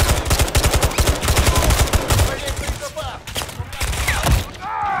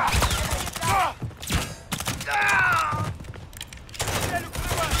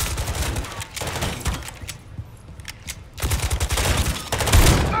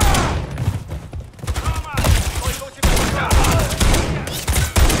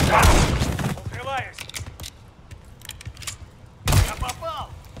 Укрываюсь! Я попал!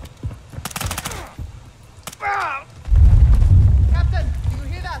 Captain, do you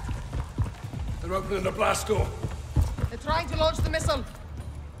hear that? They're opening the blast door. They're trying to launch the missile.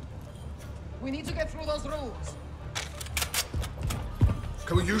 We need to get through those rooms.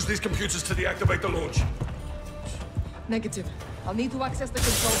 Can we use these computers to deactivate the launch? Negative. I'll need to access the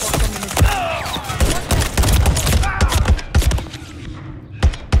control box on the missile.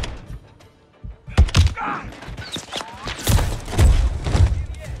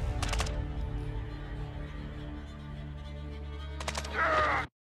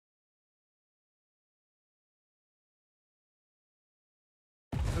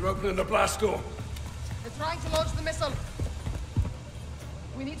 They're opening the blast door. They're trying to launch the missile.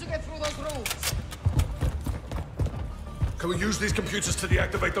 We need to get through those rooms. Can we use these computers to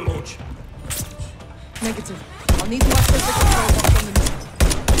deactivate the launch? Negative. I'll need to access the control box on the missile.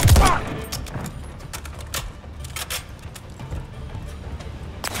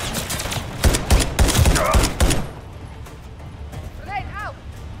 Grenade out!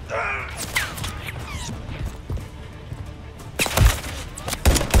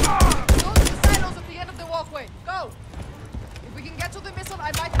 Go to the silos at the end of the walkway. Go! If we can get to the missile,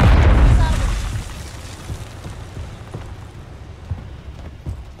 I might be able to get out of it.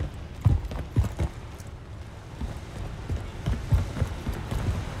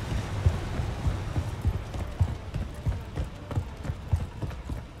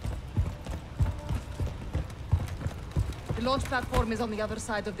 The launch platform is on the other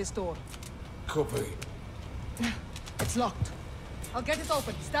side of this door. Copy. It's locked. I'll get it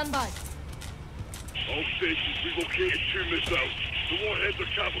open. Stand by. All stations, we've located 2 missiles. The warheads are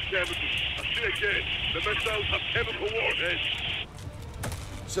capital chemicals. I say again, the missiles have chemical warheads.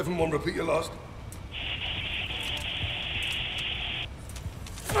 7-1, repeat your last.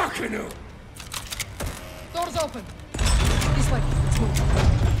 Fucking hell! Doors open. This way. Let's move.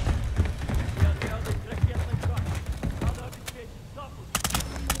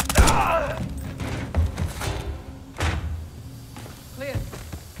 Clear.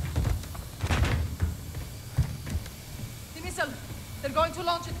 The missile. They're going to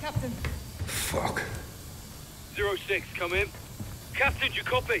launch it, Captain. Fuck. 06, come in. Captain, you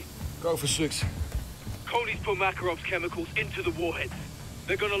copy? Go for 6. Coney's put Makarov's chemicals into the warheads.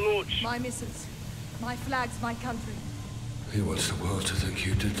 They're gonna launch. My missiles. My flags, my country. He wants the world to think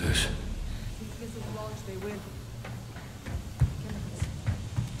you did this. These missiles launch, they will. Chemicals.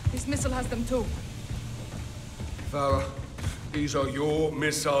 This missile has them too. Farah, these are your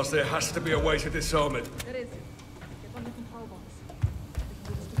missiles. There has to be a way to disarm it. There is. Get on the control box. We can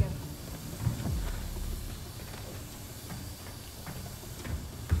do this together.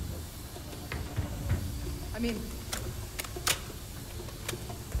 I'm in.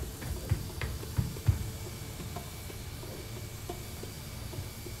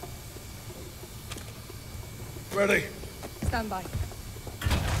 Ready? Stand by.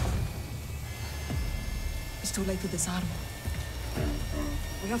 It's too late to disarm.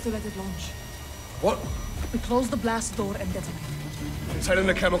 We have to let it launch. What? We close the blast door and detonate. It's hiding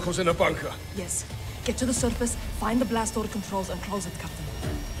the chemicals in a bunker. Yes. Get to the surface, find the blast door controls, and close it, Captain.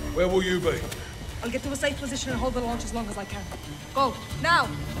 Where will you be? I'll get to a safe position and hold the launch as long as I can. Go, now!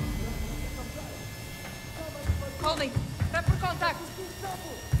 Call me. Prep for contact.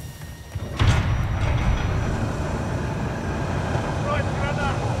 Строить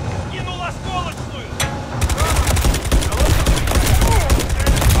гранату! Кинул осколочную!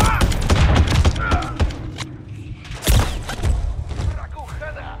 Врагу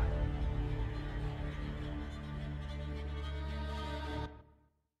хана!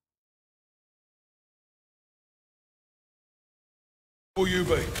 Where will you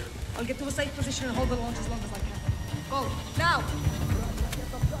be? I'll get to a safe position and hold the launch as long as I can. Go, now!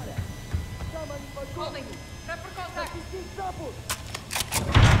 Call me. Prep for contact.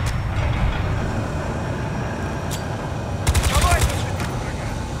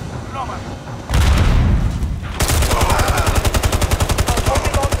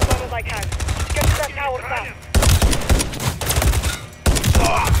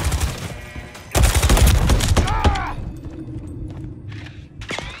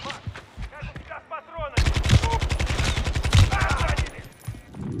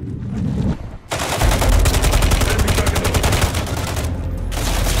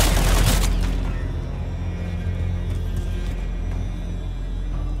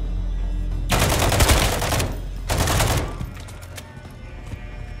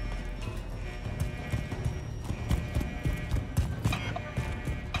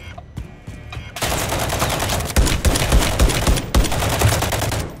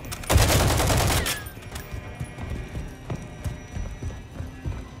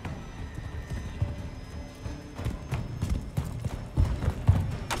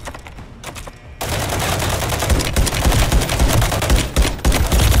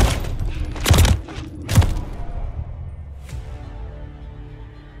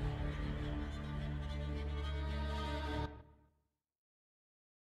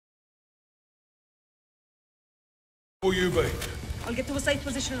 Where you be? I'll get to a safe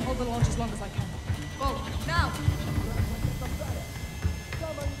position and hold the launch as long as I can. Go, now!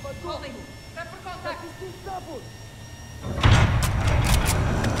 Holding. Prep for contact.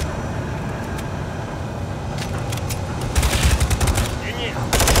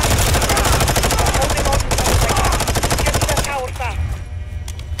 Get to that tower fast.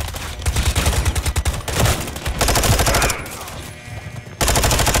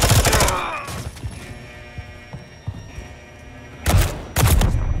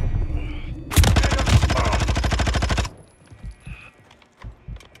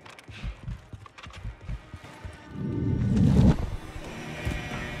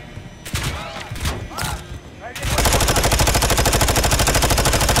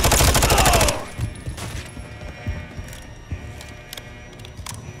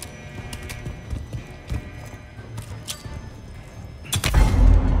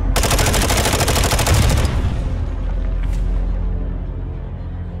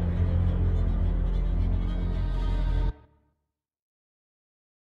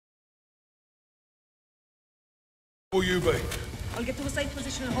 Where you be? I'll get to a safe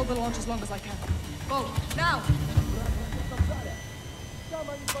position and hold the launch as long as I can. Go, now!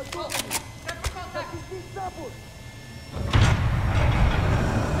 Holding. Prep for contact.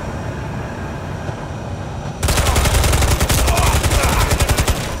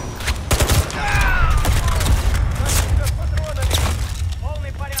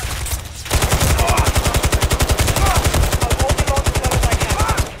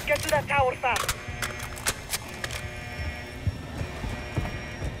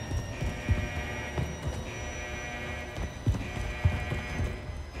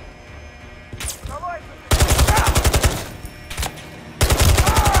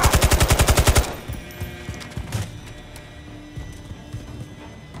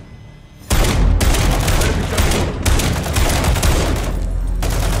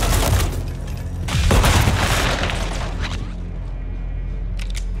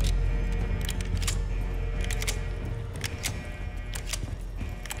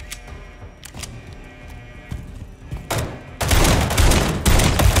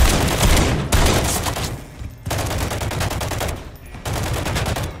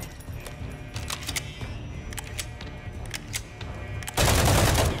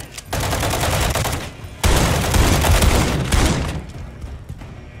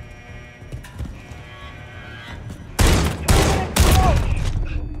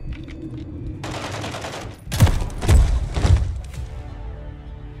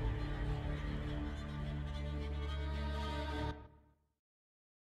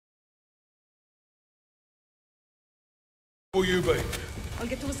 Where you be? I'll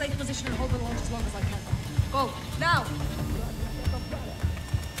get to a safe position and hold the launch as long as I can. Go, now!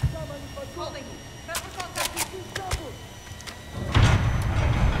 Holding. Prep for contact.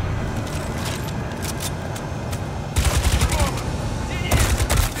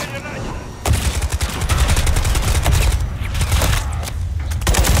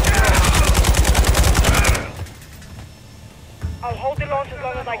 I'll hold the launch as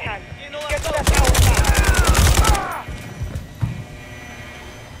long as I can. Get to that tower fast.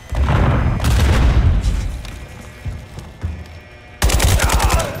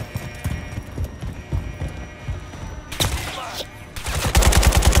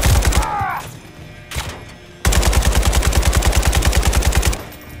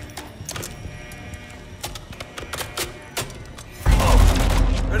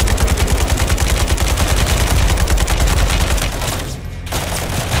 Enemy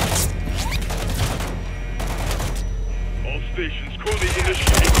stations. Connie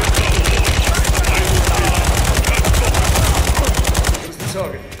initiated double launch. What's the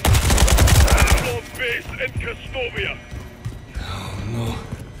target? Makarov base in Kastovia. Oh, no.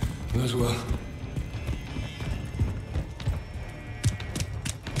 Might as well.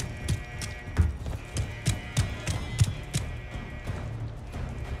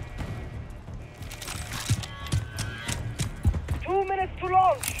 To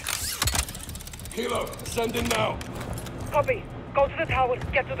launch. Kilo, ascending now. Copy. Go to the tower,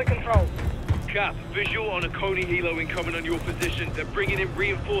 get to the control. Cap, visual on a Coney helo incoming on your position. They're bringing in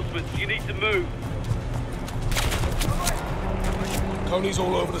reinforcements. You need to move. Coney's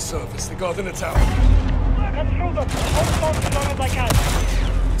all over the surface. They're guarding the tower. Cut through them. Hold on as long as I can.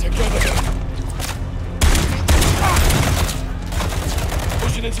 Together.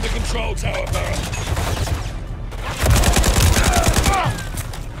 Pushing into the control tower, Barra.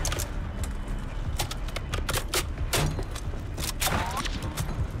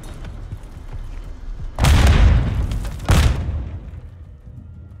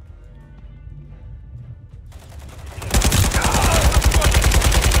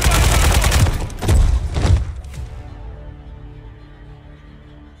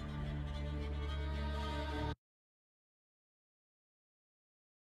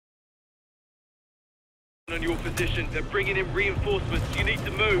 On your position. They're bringing in reinforcements. You need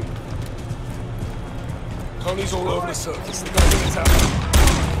to move. Coney's all over the surface. They're guarding the tower.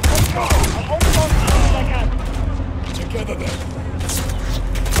 I'll hold on as long as I can. Together then.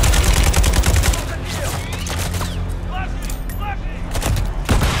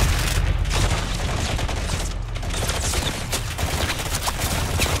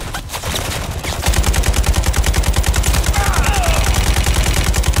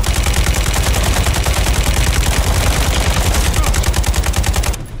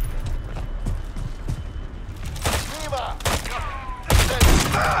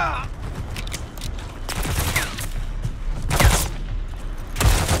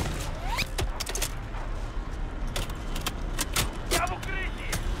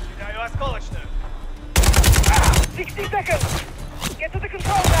 Осколочную. 60 seconds. Get to the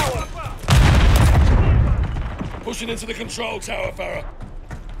control tower. Pushing into the control tower, Farah.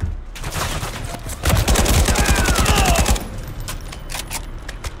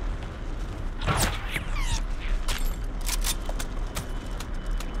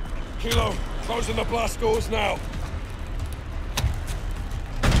 Kilo, closing the blast doors now.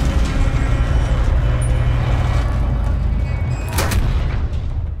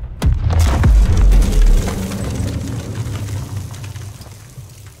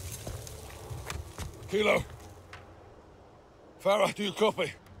 Kilo. Farah, do you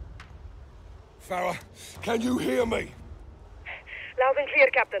copy? Farah, can you hear me? Loud and clear,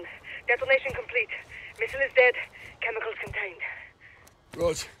 Captain. Detonation complete. Missile is dead. Chemicals contained.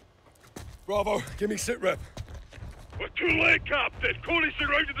 Rog. Bravo, give me sit rep. We're too late, Captain. Coney's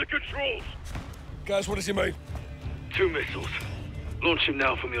surrounded the controls. Guys, what does he mean? 2 missiles. Launch him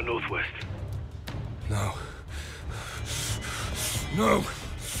now from your northwest. No. No.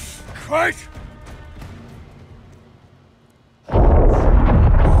 Great!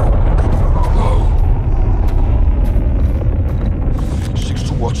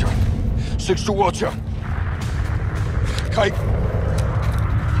 Six to Watcher. Kate.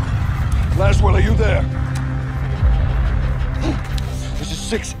 Laswell, are you there? This is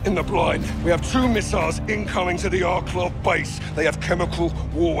 6 in the blind. We have 2 missiles incoming to the R-Club base. They have chemical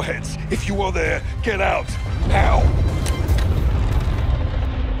warheads. If you are there, get out. Now.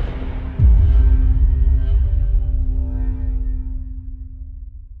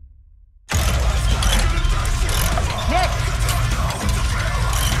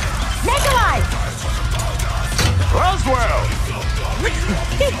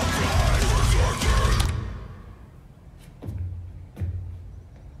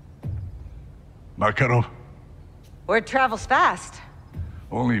 Makarov? Word travels fast.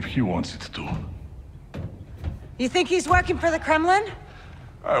 Only if he wants it to. You think he's working for the Kremlin?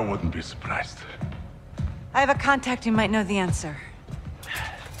 I wouldn't be surprised. I have a contact who might know the answer.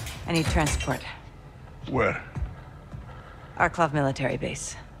 I need transport. Where? Arklov military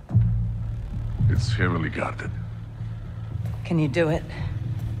base. It's heavily guarded. Can you do it?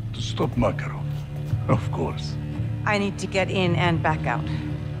 To stop Makarov? Of course. I need to get in and back out.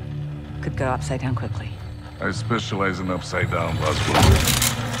 Could go upside down quickly. I specialize in upside down, Laswell.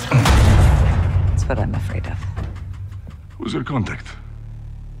 That's what I'm afraid of. Who's your contact?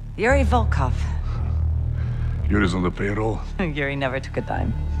 Yuri Volkov. Yuri's on the payroll? Yuri never took a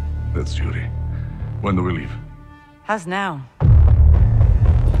dime. That's Yuri. When do we leave? How's now?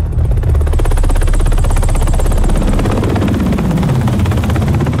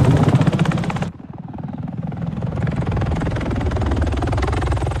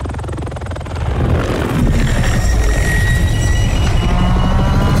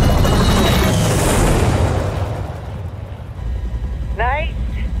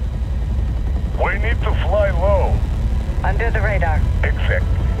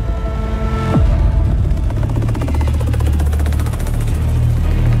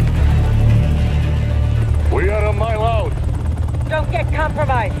 get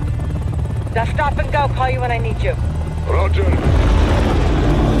compromised. Now stop and go. Call you when I need you. Roger.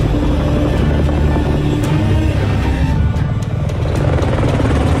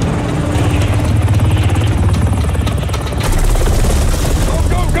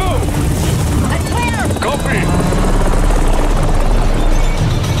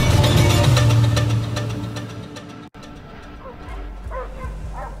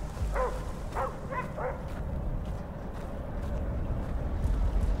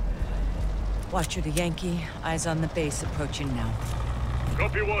 Watcher to Yankee, eyes on the base, approaching now.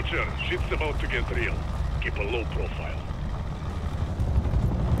 Copy, Watcher. Shit's about to get real. Keep a low profile.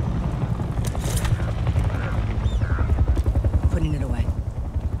 Putting it away.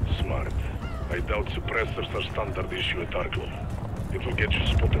 Smart. I doubt suppressors are standard issue at Arklov. It will get you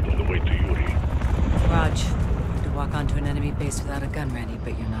spotted on the way to Yuri. Raj, to walk onto an enemy base without a gun ready,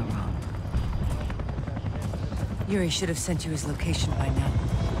 but you're not wrong. Yuri should have sent you his location by now.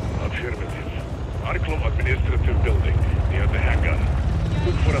 Affirmative. Arklov Administrative Building, near the hangar.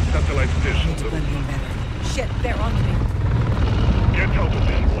 Look for a satellite dish on the roof. Shit, they're on me. Get out of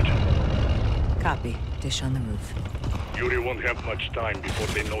there, Watcher. Copy. Dish on the roof. Yuri won't have much time before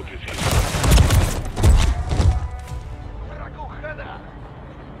they notice him.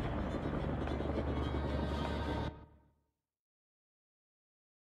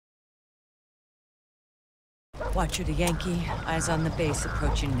 Watcher to Yankee, eyes on the base,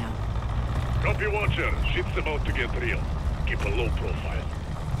 approaching now. Copy, Watcher. Shit's about to get real. Keep a low profile.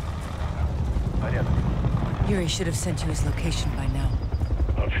 Yuri should have sent you his location by now.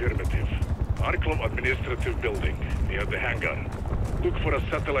 Affirmative. Arklov Administrative Building, near the hangar. Look for a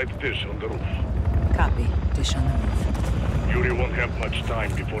satellite dish on the roof. Copy. Dish on the roof. Yuri won't have much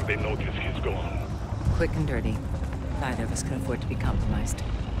time before they notice he's gone. Quick and dirty. Neither of us can afford to be compromised.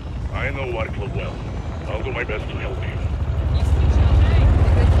 I know Arklov well. I'll do my best to help you.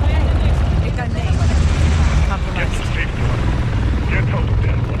 Get to safety. Get out of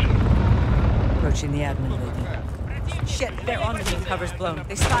there, Watcher. Approaching the admin building. Shit, they're on me. Cover's blown.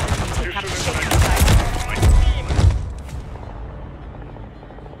 They spotted me. Take out the shit inside.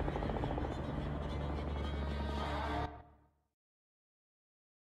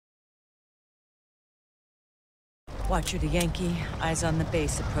 Watcher to Yankee, eyes on the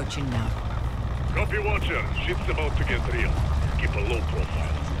base, approaching now. Copy, Watcher. Shit's about to get real. Keep a low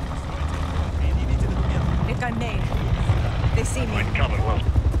profile. Nick, I'm made. They see me. Find cover, Lance.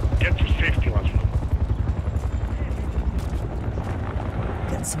 Get to safety, Lance.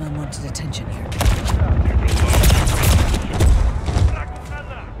 Getting some unwanted attention here.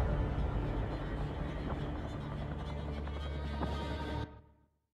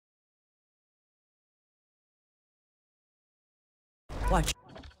 Watch.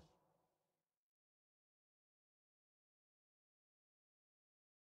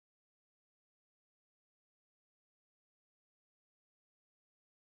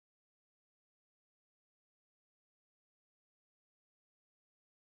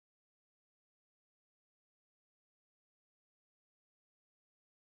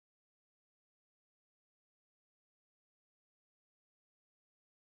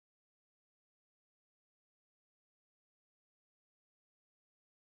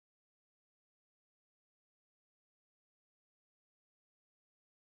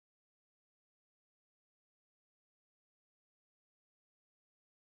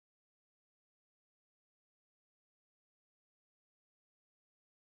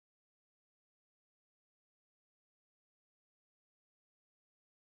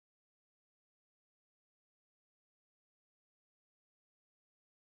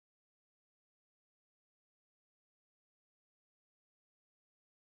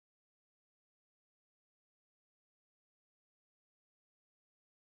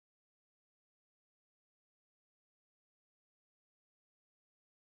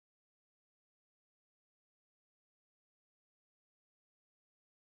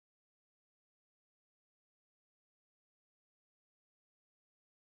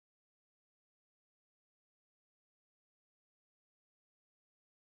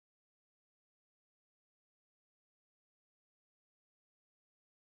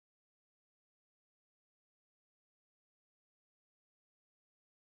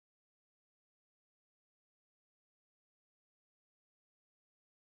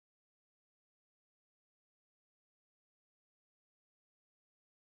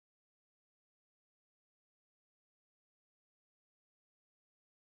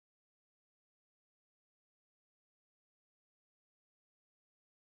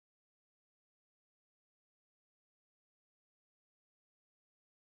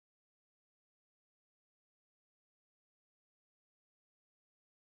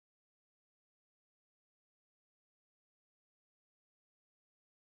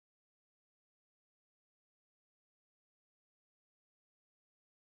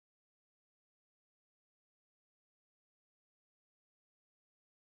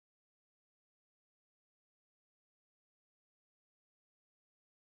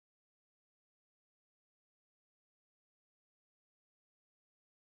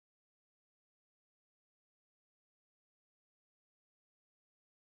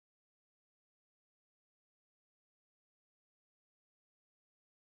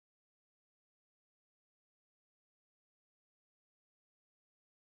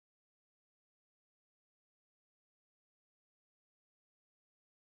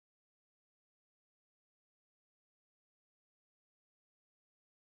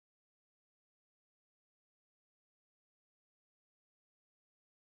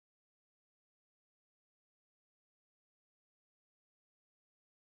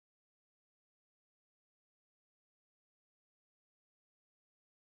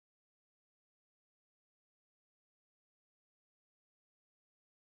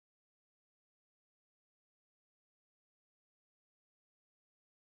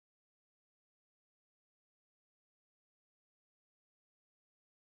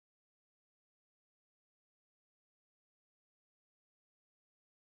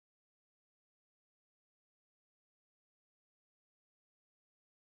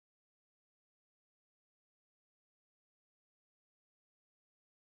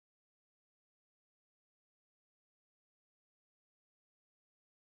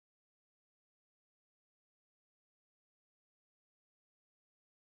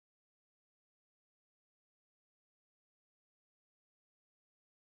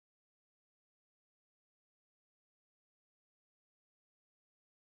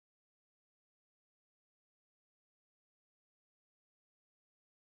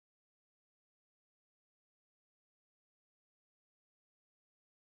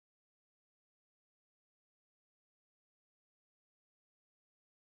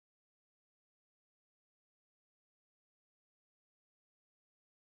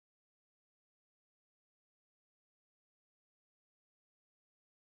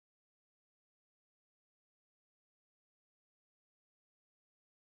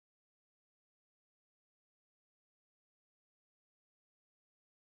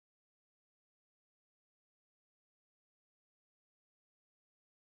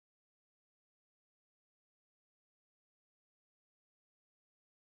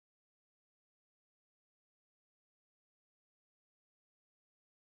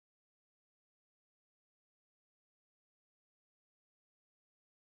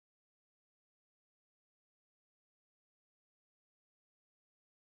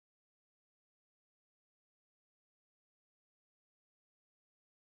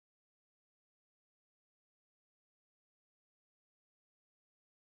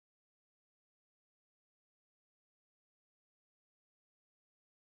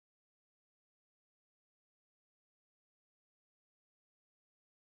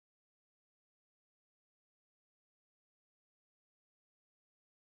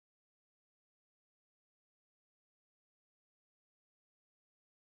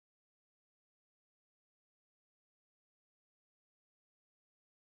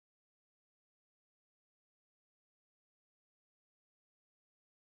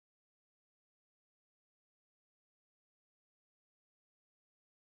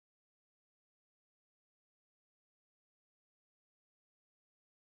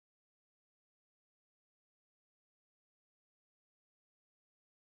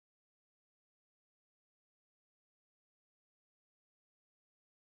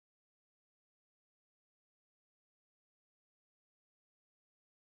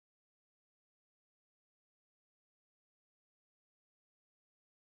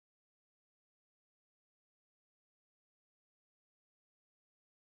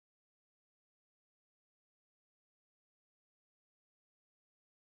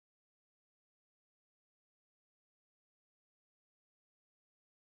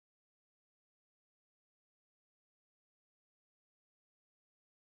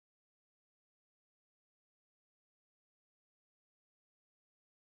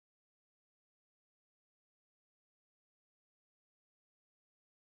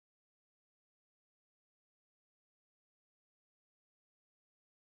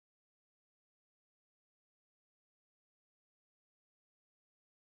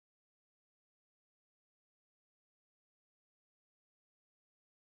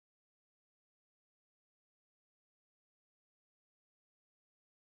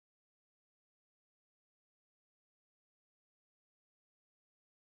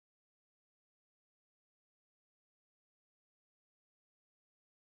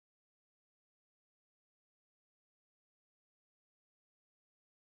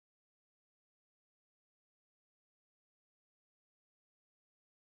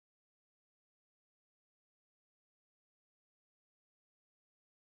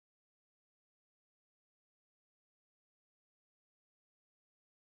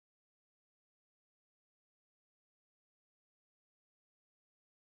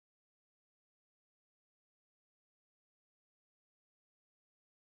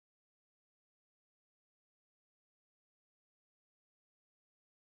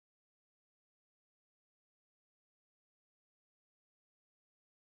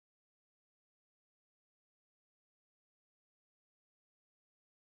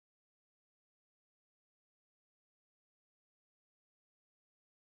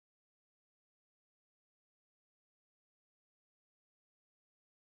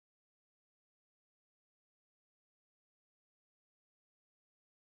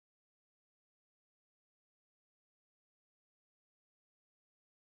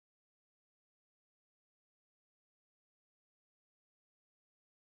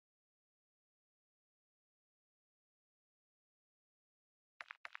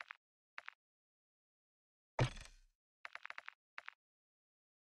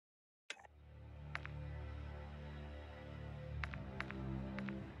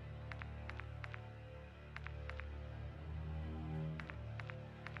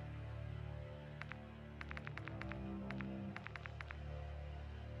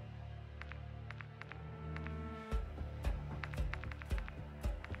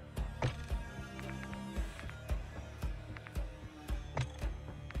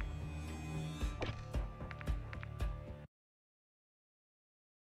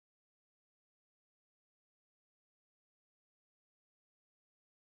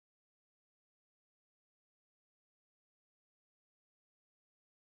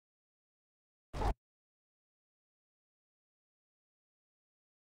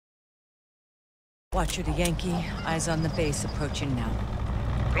 Watcher to Yankee, eyes on the base approaching now.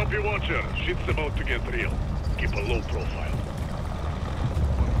 Copy, Watcher. Shit's about to get real. Keep a low profile.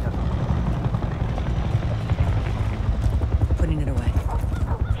 Putting it away.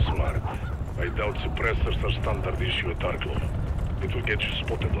 Smart. I doubt suppressors are standard issue at Arklov. It will get you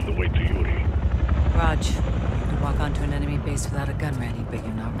spotted on the way to Yuri. Raj, you could walk onto an enemy base without a gun ready, but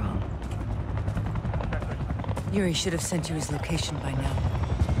you're not wrong. Yuri should have sent you his location by now.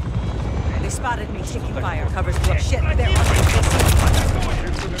 They spotted me taking fire. Covers blow. Shit, they're on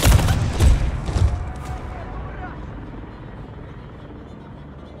me.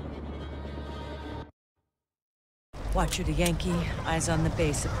 Watcher to Yankee, eyes on the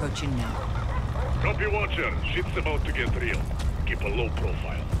base approaching now. Copy, Watcher. Shit's about to get real. Keep a low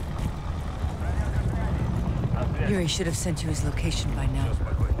profile. Yuri should have sent you his location by now.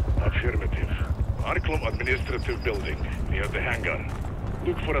 Affirmative. Arklov Administrative Building, near the hangar.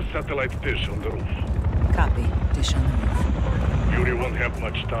 Look for a satellite dish on the roof. Copy. Dish on the roof. Yuri won't have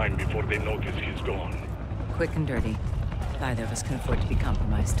much time before they notice he's gone. Quick and dirty. Neither of us can afford to be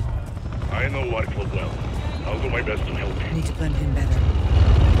compromised. I know Arklov well. I'll do my best to help you. Need to blend in better.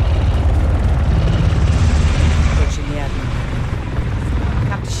 Approaching the admin.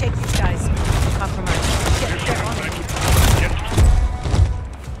 Have to shake these guys. Compromise. Shit, they're on me.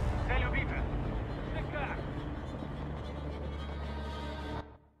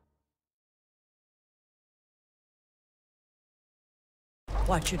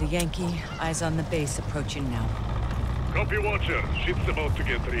 Watcher to Yankee, eyes on the base approaching now. Copy, Watcher. Shit's about to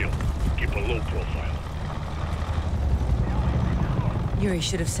get real. Keep a low profile. Yuri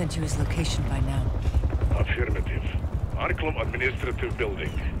should have sent you his location by now. Affirmative. Arklov Administrative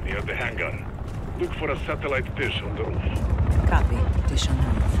Building, near the hangar. Look for a satellite dish on the roof. Copy. Dish on the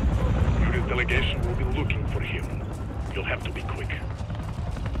roof. Yuri's delegation will be looking for him. You'll have to be quick.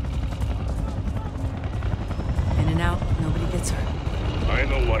 In and out, nobody gets hurt. I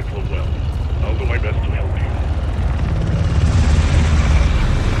know Arklov well. I'll do my best to help you.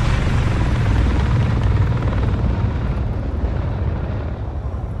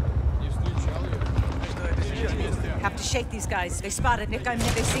 Have to shake these guys. They spotted Nick. They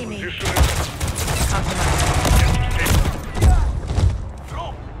see me.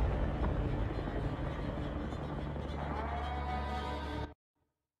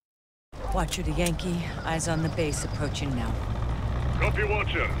 Watcher to Yankee, eyes on the base approaching now. Copy,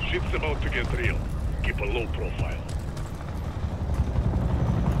 Watcher. Shit's about to get real. Keep a low profile.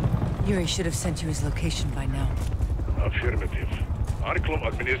 Yuri should have sent you his location by now. Affirmative. Arklov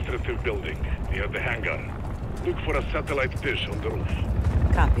Administrative Building, near the hangar. Look for a satellite dish on the roof.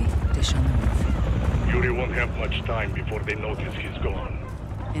 Copy. Dish on the roof. Yuri won't have much time before they notice he's gone.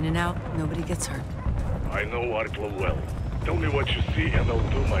 In and out, nobody gets hurt. I know Arklov well. Tell me what you see and I'll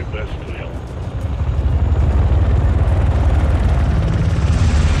do my best to help.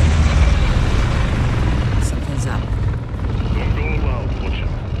 Something's up. Don't go loud, watch it.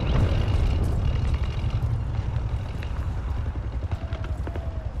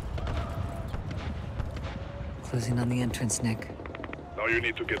 Closing on the entrance, Nick. Now you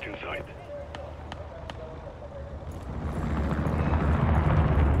need to get inside.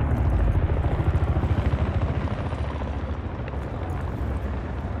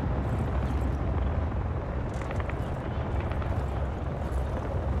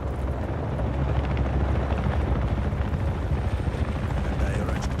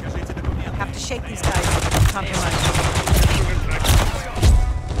 Have to shake these guys. Compromise.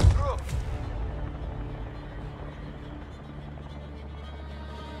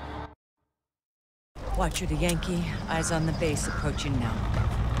 Watcher to Yankee, eyes on the base approaching now.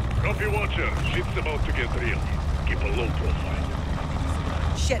 Copy, Watcher. Shit's about to get real. Keep a low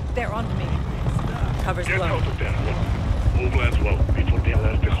profile. Shit, they're onto me. Covers Get low. out of there. Move as well before they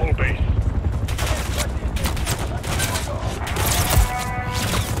alert the whole base.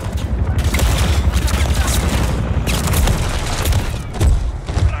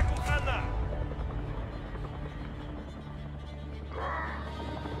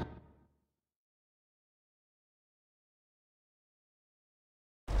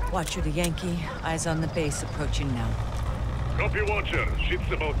 Watcher to Yankee, eyes on the base approaching now. Copy, Watcher.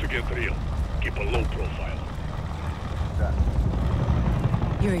 Shit's about to get real. Keep a low profile.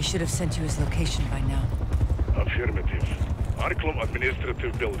 Yuri should have sent you his location by now. Affirmative. Arklov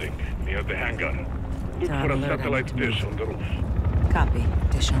Administrative Building, near the hangar. Look They're for on a alert. I satellite need to dish move. on the roof. Copy.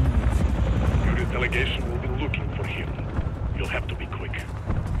 Dish on the roof. Yuri's delegation will be looking for him. You'll have to be quick.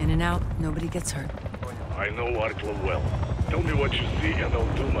 In and out, nobody gets hurt. I know Arklov well. Tell me what you see and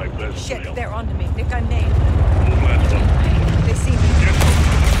I'll do my best to Shit, help. they're onto me. Nick, I'm named. Move as well. They see me.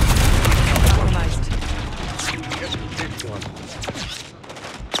 Compromised.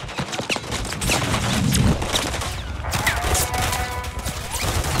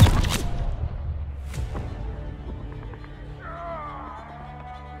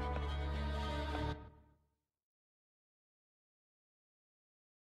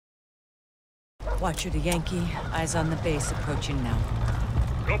 Watcher to Yankee. Eyes on the base approaching now.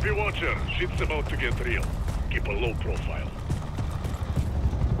 Copy, Watcher. Shit's about to get real. Keep a low profile.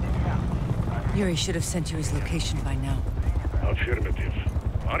 Yuri should have sent you his location by now. Affirmative.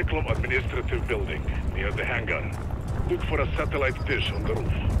 Arklom Administrative Building, near the hangar. Look for a satellite dish on the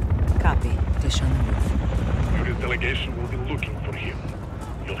roof. Copy. Dish on the roof. Yuri's delegation will be looking for him.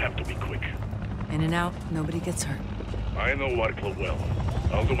 You'll have to be quick. In and out, nobody gets hurt. I know Arklom well.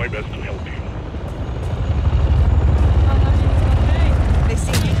 I'll do my best to help you. They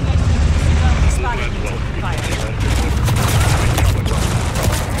see me. Spotted me taking fire.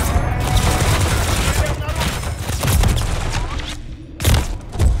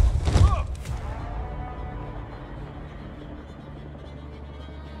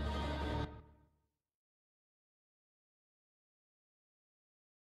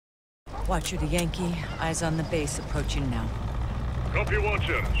 Watcher to Yankee. Eyes on the base approaching now. Copy,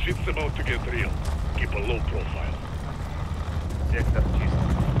 Watcher. Shit's about to get real. Keep a low profile.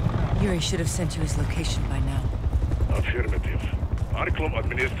 Yuri should have sent you his location by now. Affirmative. Arklom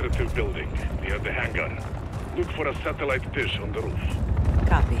Administrative Building, near the hangar. Look for a satellite dish on the roof.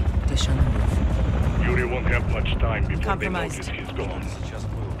 Copy. Dish on the roof. Yuri won't have much time before Compromised. they notice he's gone.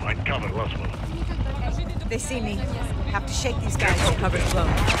 Find cover, last one. They see me. Have to shake these guys. Cover's blown.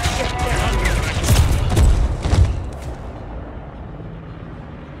 Shit, they're on me.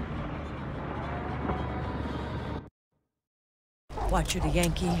 Watcher to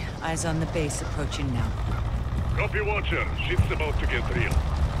Yankee. Eyes on the base approaching now. Copy, Watcher. Shit's about to get real.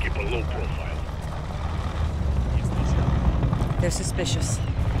 Keep a low profile. They're suspicious.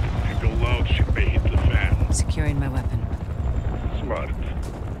 If you go loud, shit may hit the fan. Securing my weapon. Smart.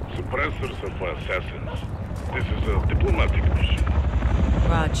 Suppressors are for assassins. This is a diplomatic mission.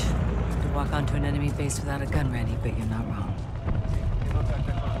 Raj, to walk onto an enemy base without a gun ready, but you're not wrong.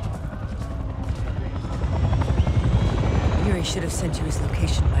 Yuri should have sent you his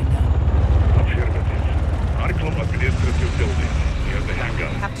location by now. Affirmative. Arklom Administrative Building, near the hangar.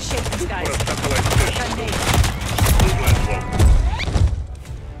 Have to shake these guys. For a satellite dish. Move last one.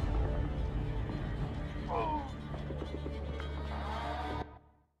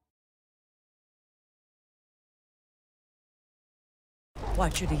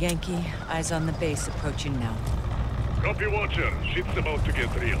 Watcher to Yankee. Eyes on the base approaching now. Copy, Watcher. Shit's about to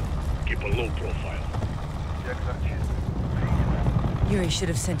get real. Keep a low profile. Yuri should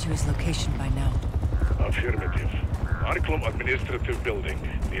have sent you his location by now. Affirmative. Arklom Administrative Building,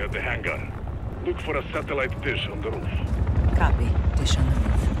 near the hangar. Look for a satellite dish on the roof. Copy. Dish on the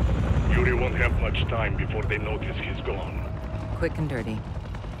roof. Yuri won't have much time before they notice he's gone. Quick and dirty.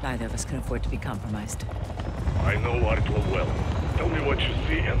 Neither of us can afford to be compromised. I know Arklom well. Tell me what you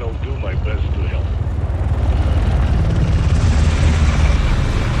see and I'll do my best to help.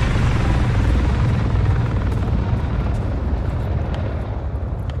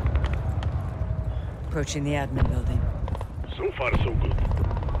 Approaching the admin building. So far, so good.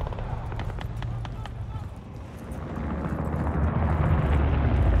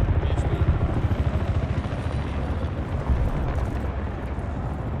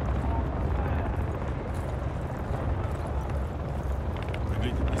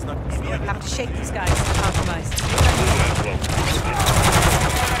 Have to shake these guys. Compromised.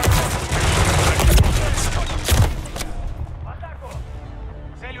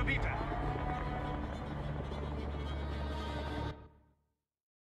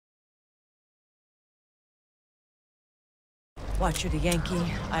 Watcher to Yankee.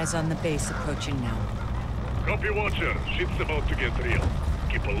 Eyes on the base approaching now. Copy, Watcher. Shit's about to get real.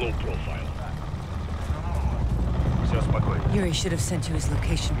 Keep a low profile. Yuri should have sent you his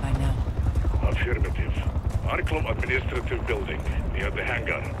location by now. Affirmative. Arklom Administrative Building, near the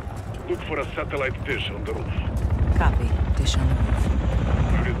hangar. Look for a satellite dish on the roof. Copy. Dish on the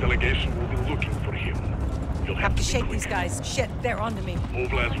roof. Yuri's delegation will be looking for him. You'll Have to shake these guys. Shit, they're onto me. Move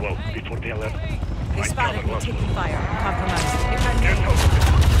Laswell before they alert. They spotted me taking fire. Compromised. Get to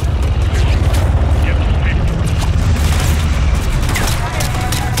safety.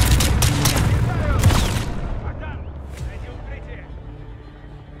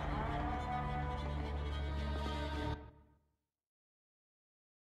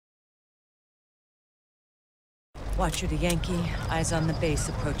 Watcher to Yankee. Eyes on the base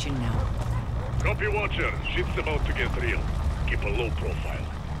approaching now. Copy, Watcher. Shit's about to get real. Keep a low profile.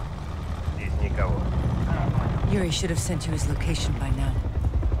 Yuri should have sent you his location by now.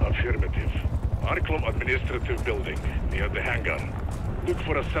 Affirmative. Arklom Administrative Building, near the hangar. Look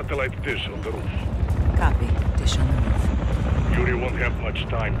for a satellite dish on the roof. Copy. Dish on the roof. Yuri won't have much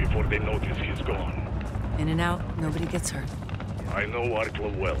time before they notice he's gone. In and out, nobody gets hurt. I know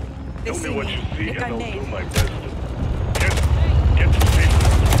Arklom well. They Tell see me what me. you see, Nick, and I'm I'll named. do my best to... Get to safety.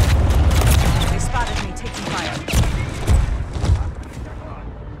 They spotted me taking fire.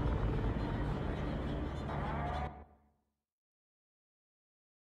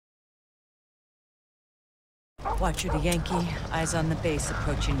 Watcher to Yankee. Eyes on the base,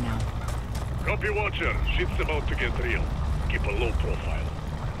 approaching now. Copy, Watcher. Shit's about to get real. Keep a low profile.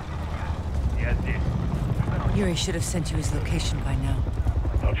 Yuri should have sent you his location by now.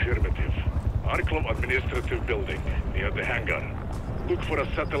 Affirmative. Arklom Administrative Building, near the hangar. Look for a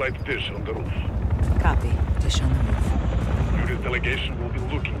satellite dish on the roof. Copy. Dish on the roof. Yuri's delegation will be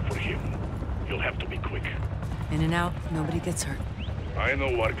looking for him. You'll have to be quick. In and out, nobody gets hurt. I know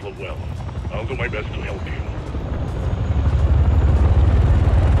Arklom well. I'll do my best to help you.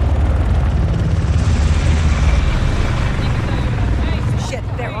 Shit,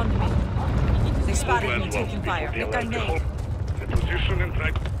 they're on me. They spotted me taking fire. Nick, I'm named. The position and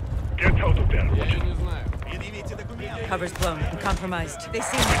track. Get out of there. Cover's blown. I'm compromised. They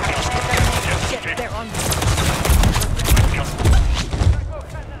see me. Shit, they're on me.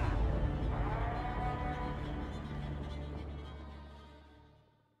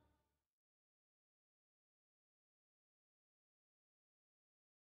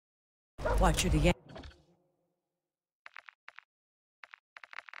 Watcher to Yankee.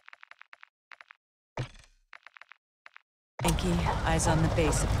 Yankee, eyes on the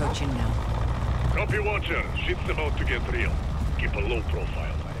base, approaching now. Copy, Watcher. Shit's about to get real. Keep a low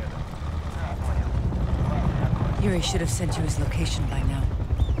profile. Yuri should have sent you his location by now.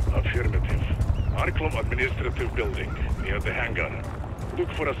 Affirmative. Arklom Administrative Building, near the hangar.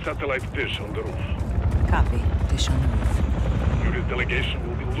 Look for a satellite dish on the roof. Copy. Dish on the roof. Yuri's delegation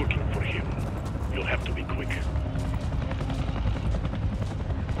will be looking for him. You'll have to be quick.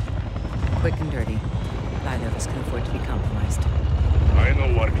 Quick and dirty. Neither of us can afford to be compromised. I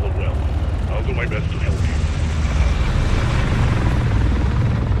know Arklom well. I'll do my best to help you.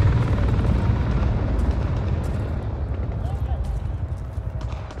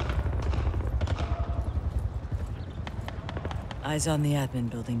 Eyes on the admin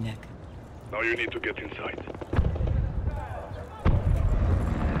building, Nick. Now you need to get inside.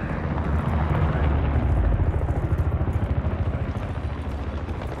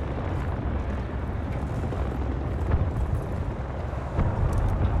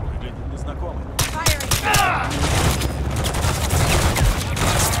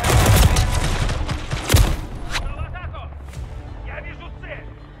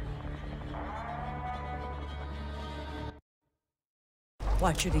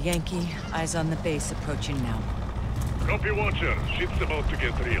 Watcher to Yankee, eyes on the base, approaching now. Copy, Watcher. Shit's about to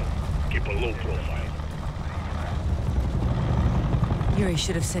get real. Keep a low profile. Yuri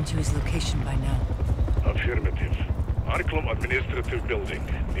should have sent you his location by now. Affirmative. Arklom Administrative Building,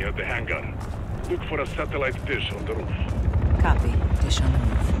 near the hangar. Look for a satellite dish on the roof. Copy. Dish on the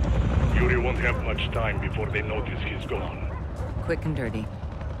roof. Yuri won't have much time before they notice he's gone. Quick and dirty.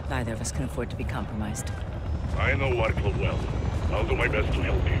 Neither of us can afford to be compromised. I know Arklom well. I'll do my best to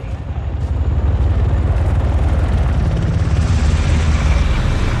help you.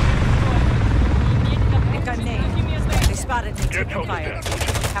 Nick, I'm named. They spotted me taking fire.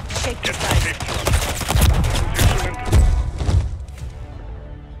 Have to shake this guy.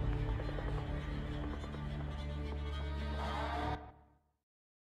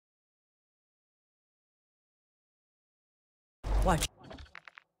 Watch.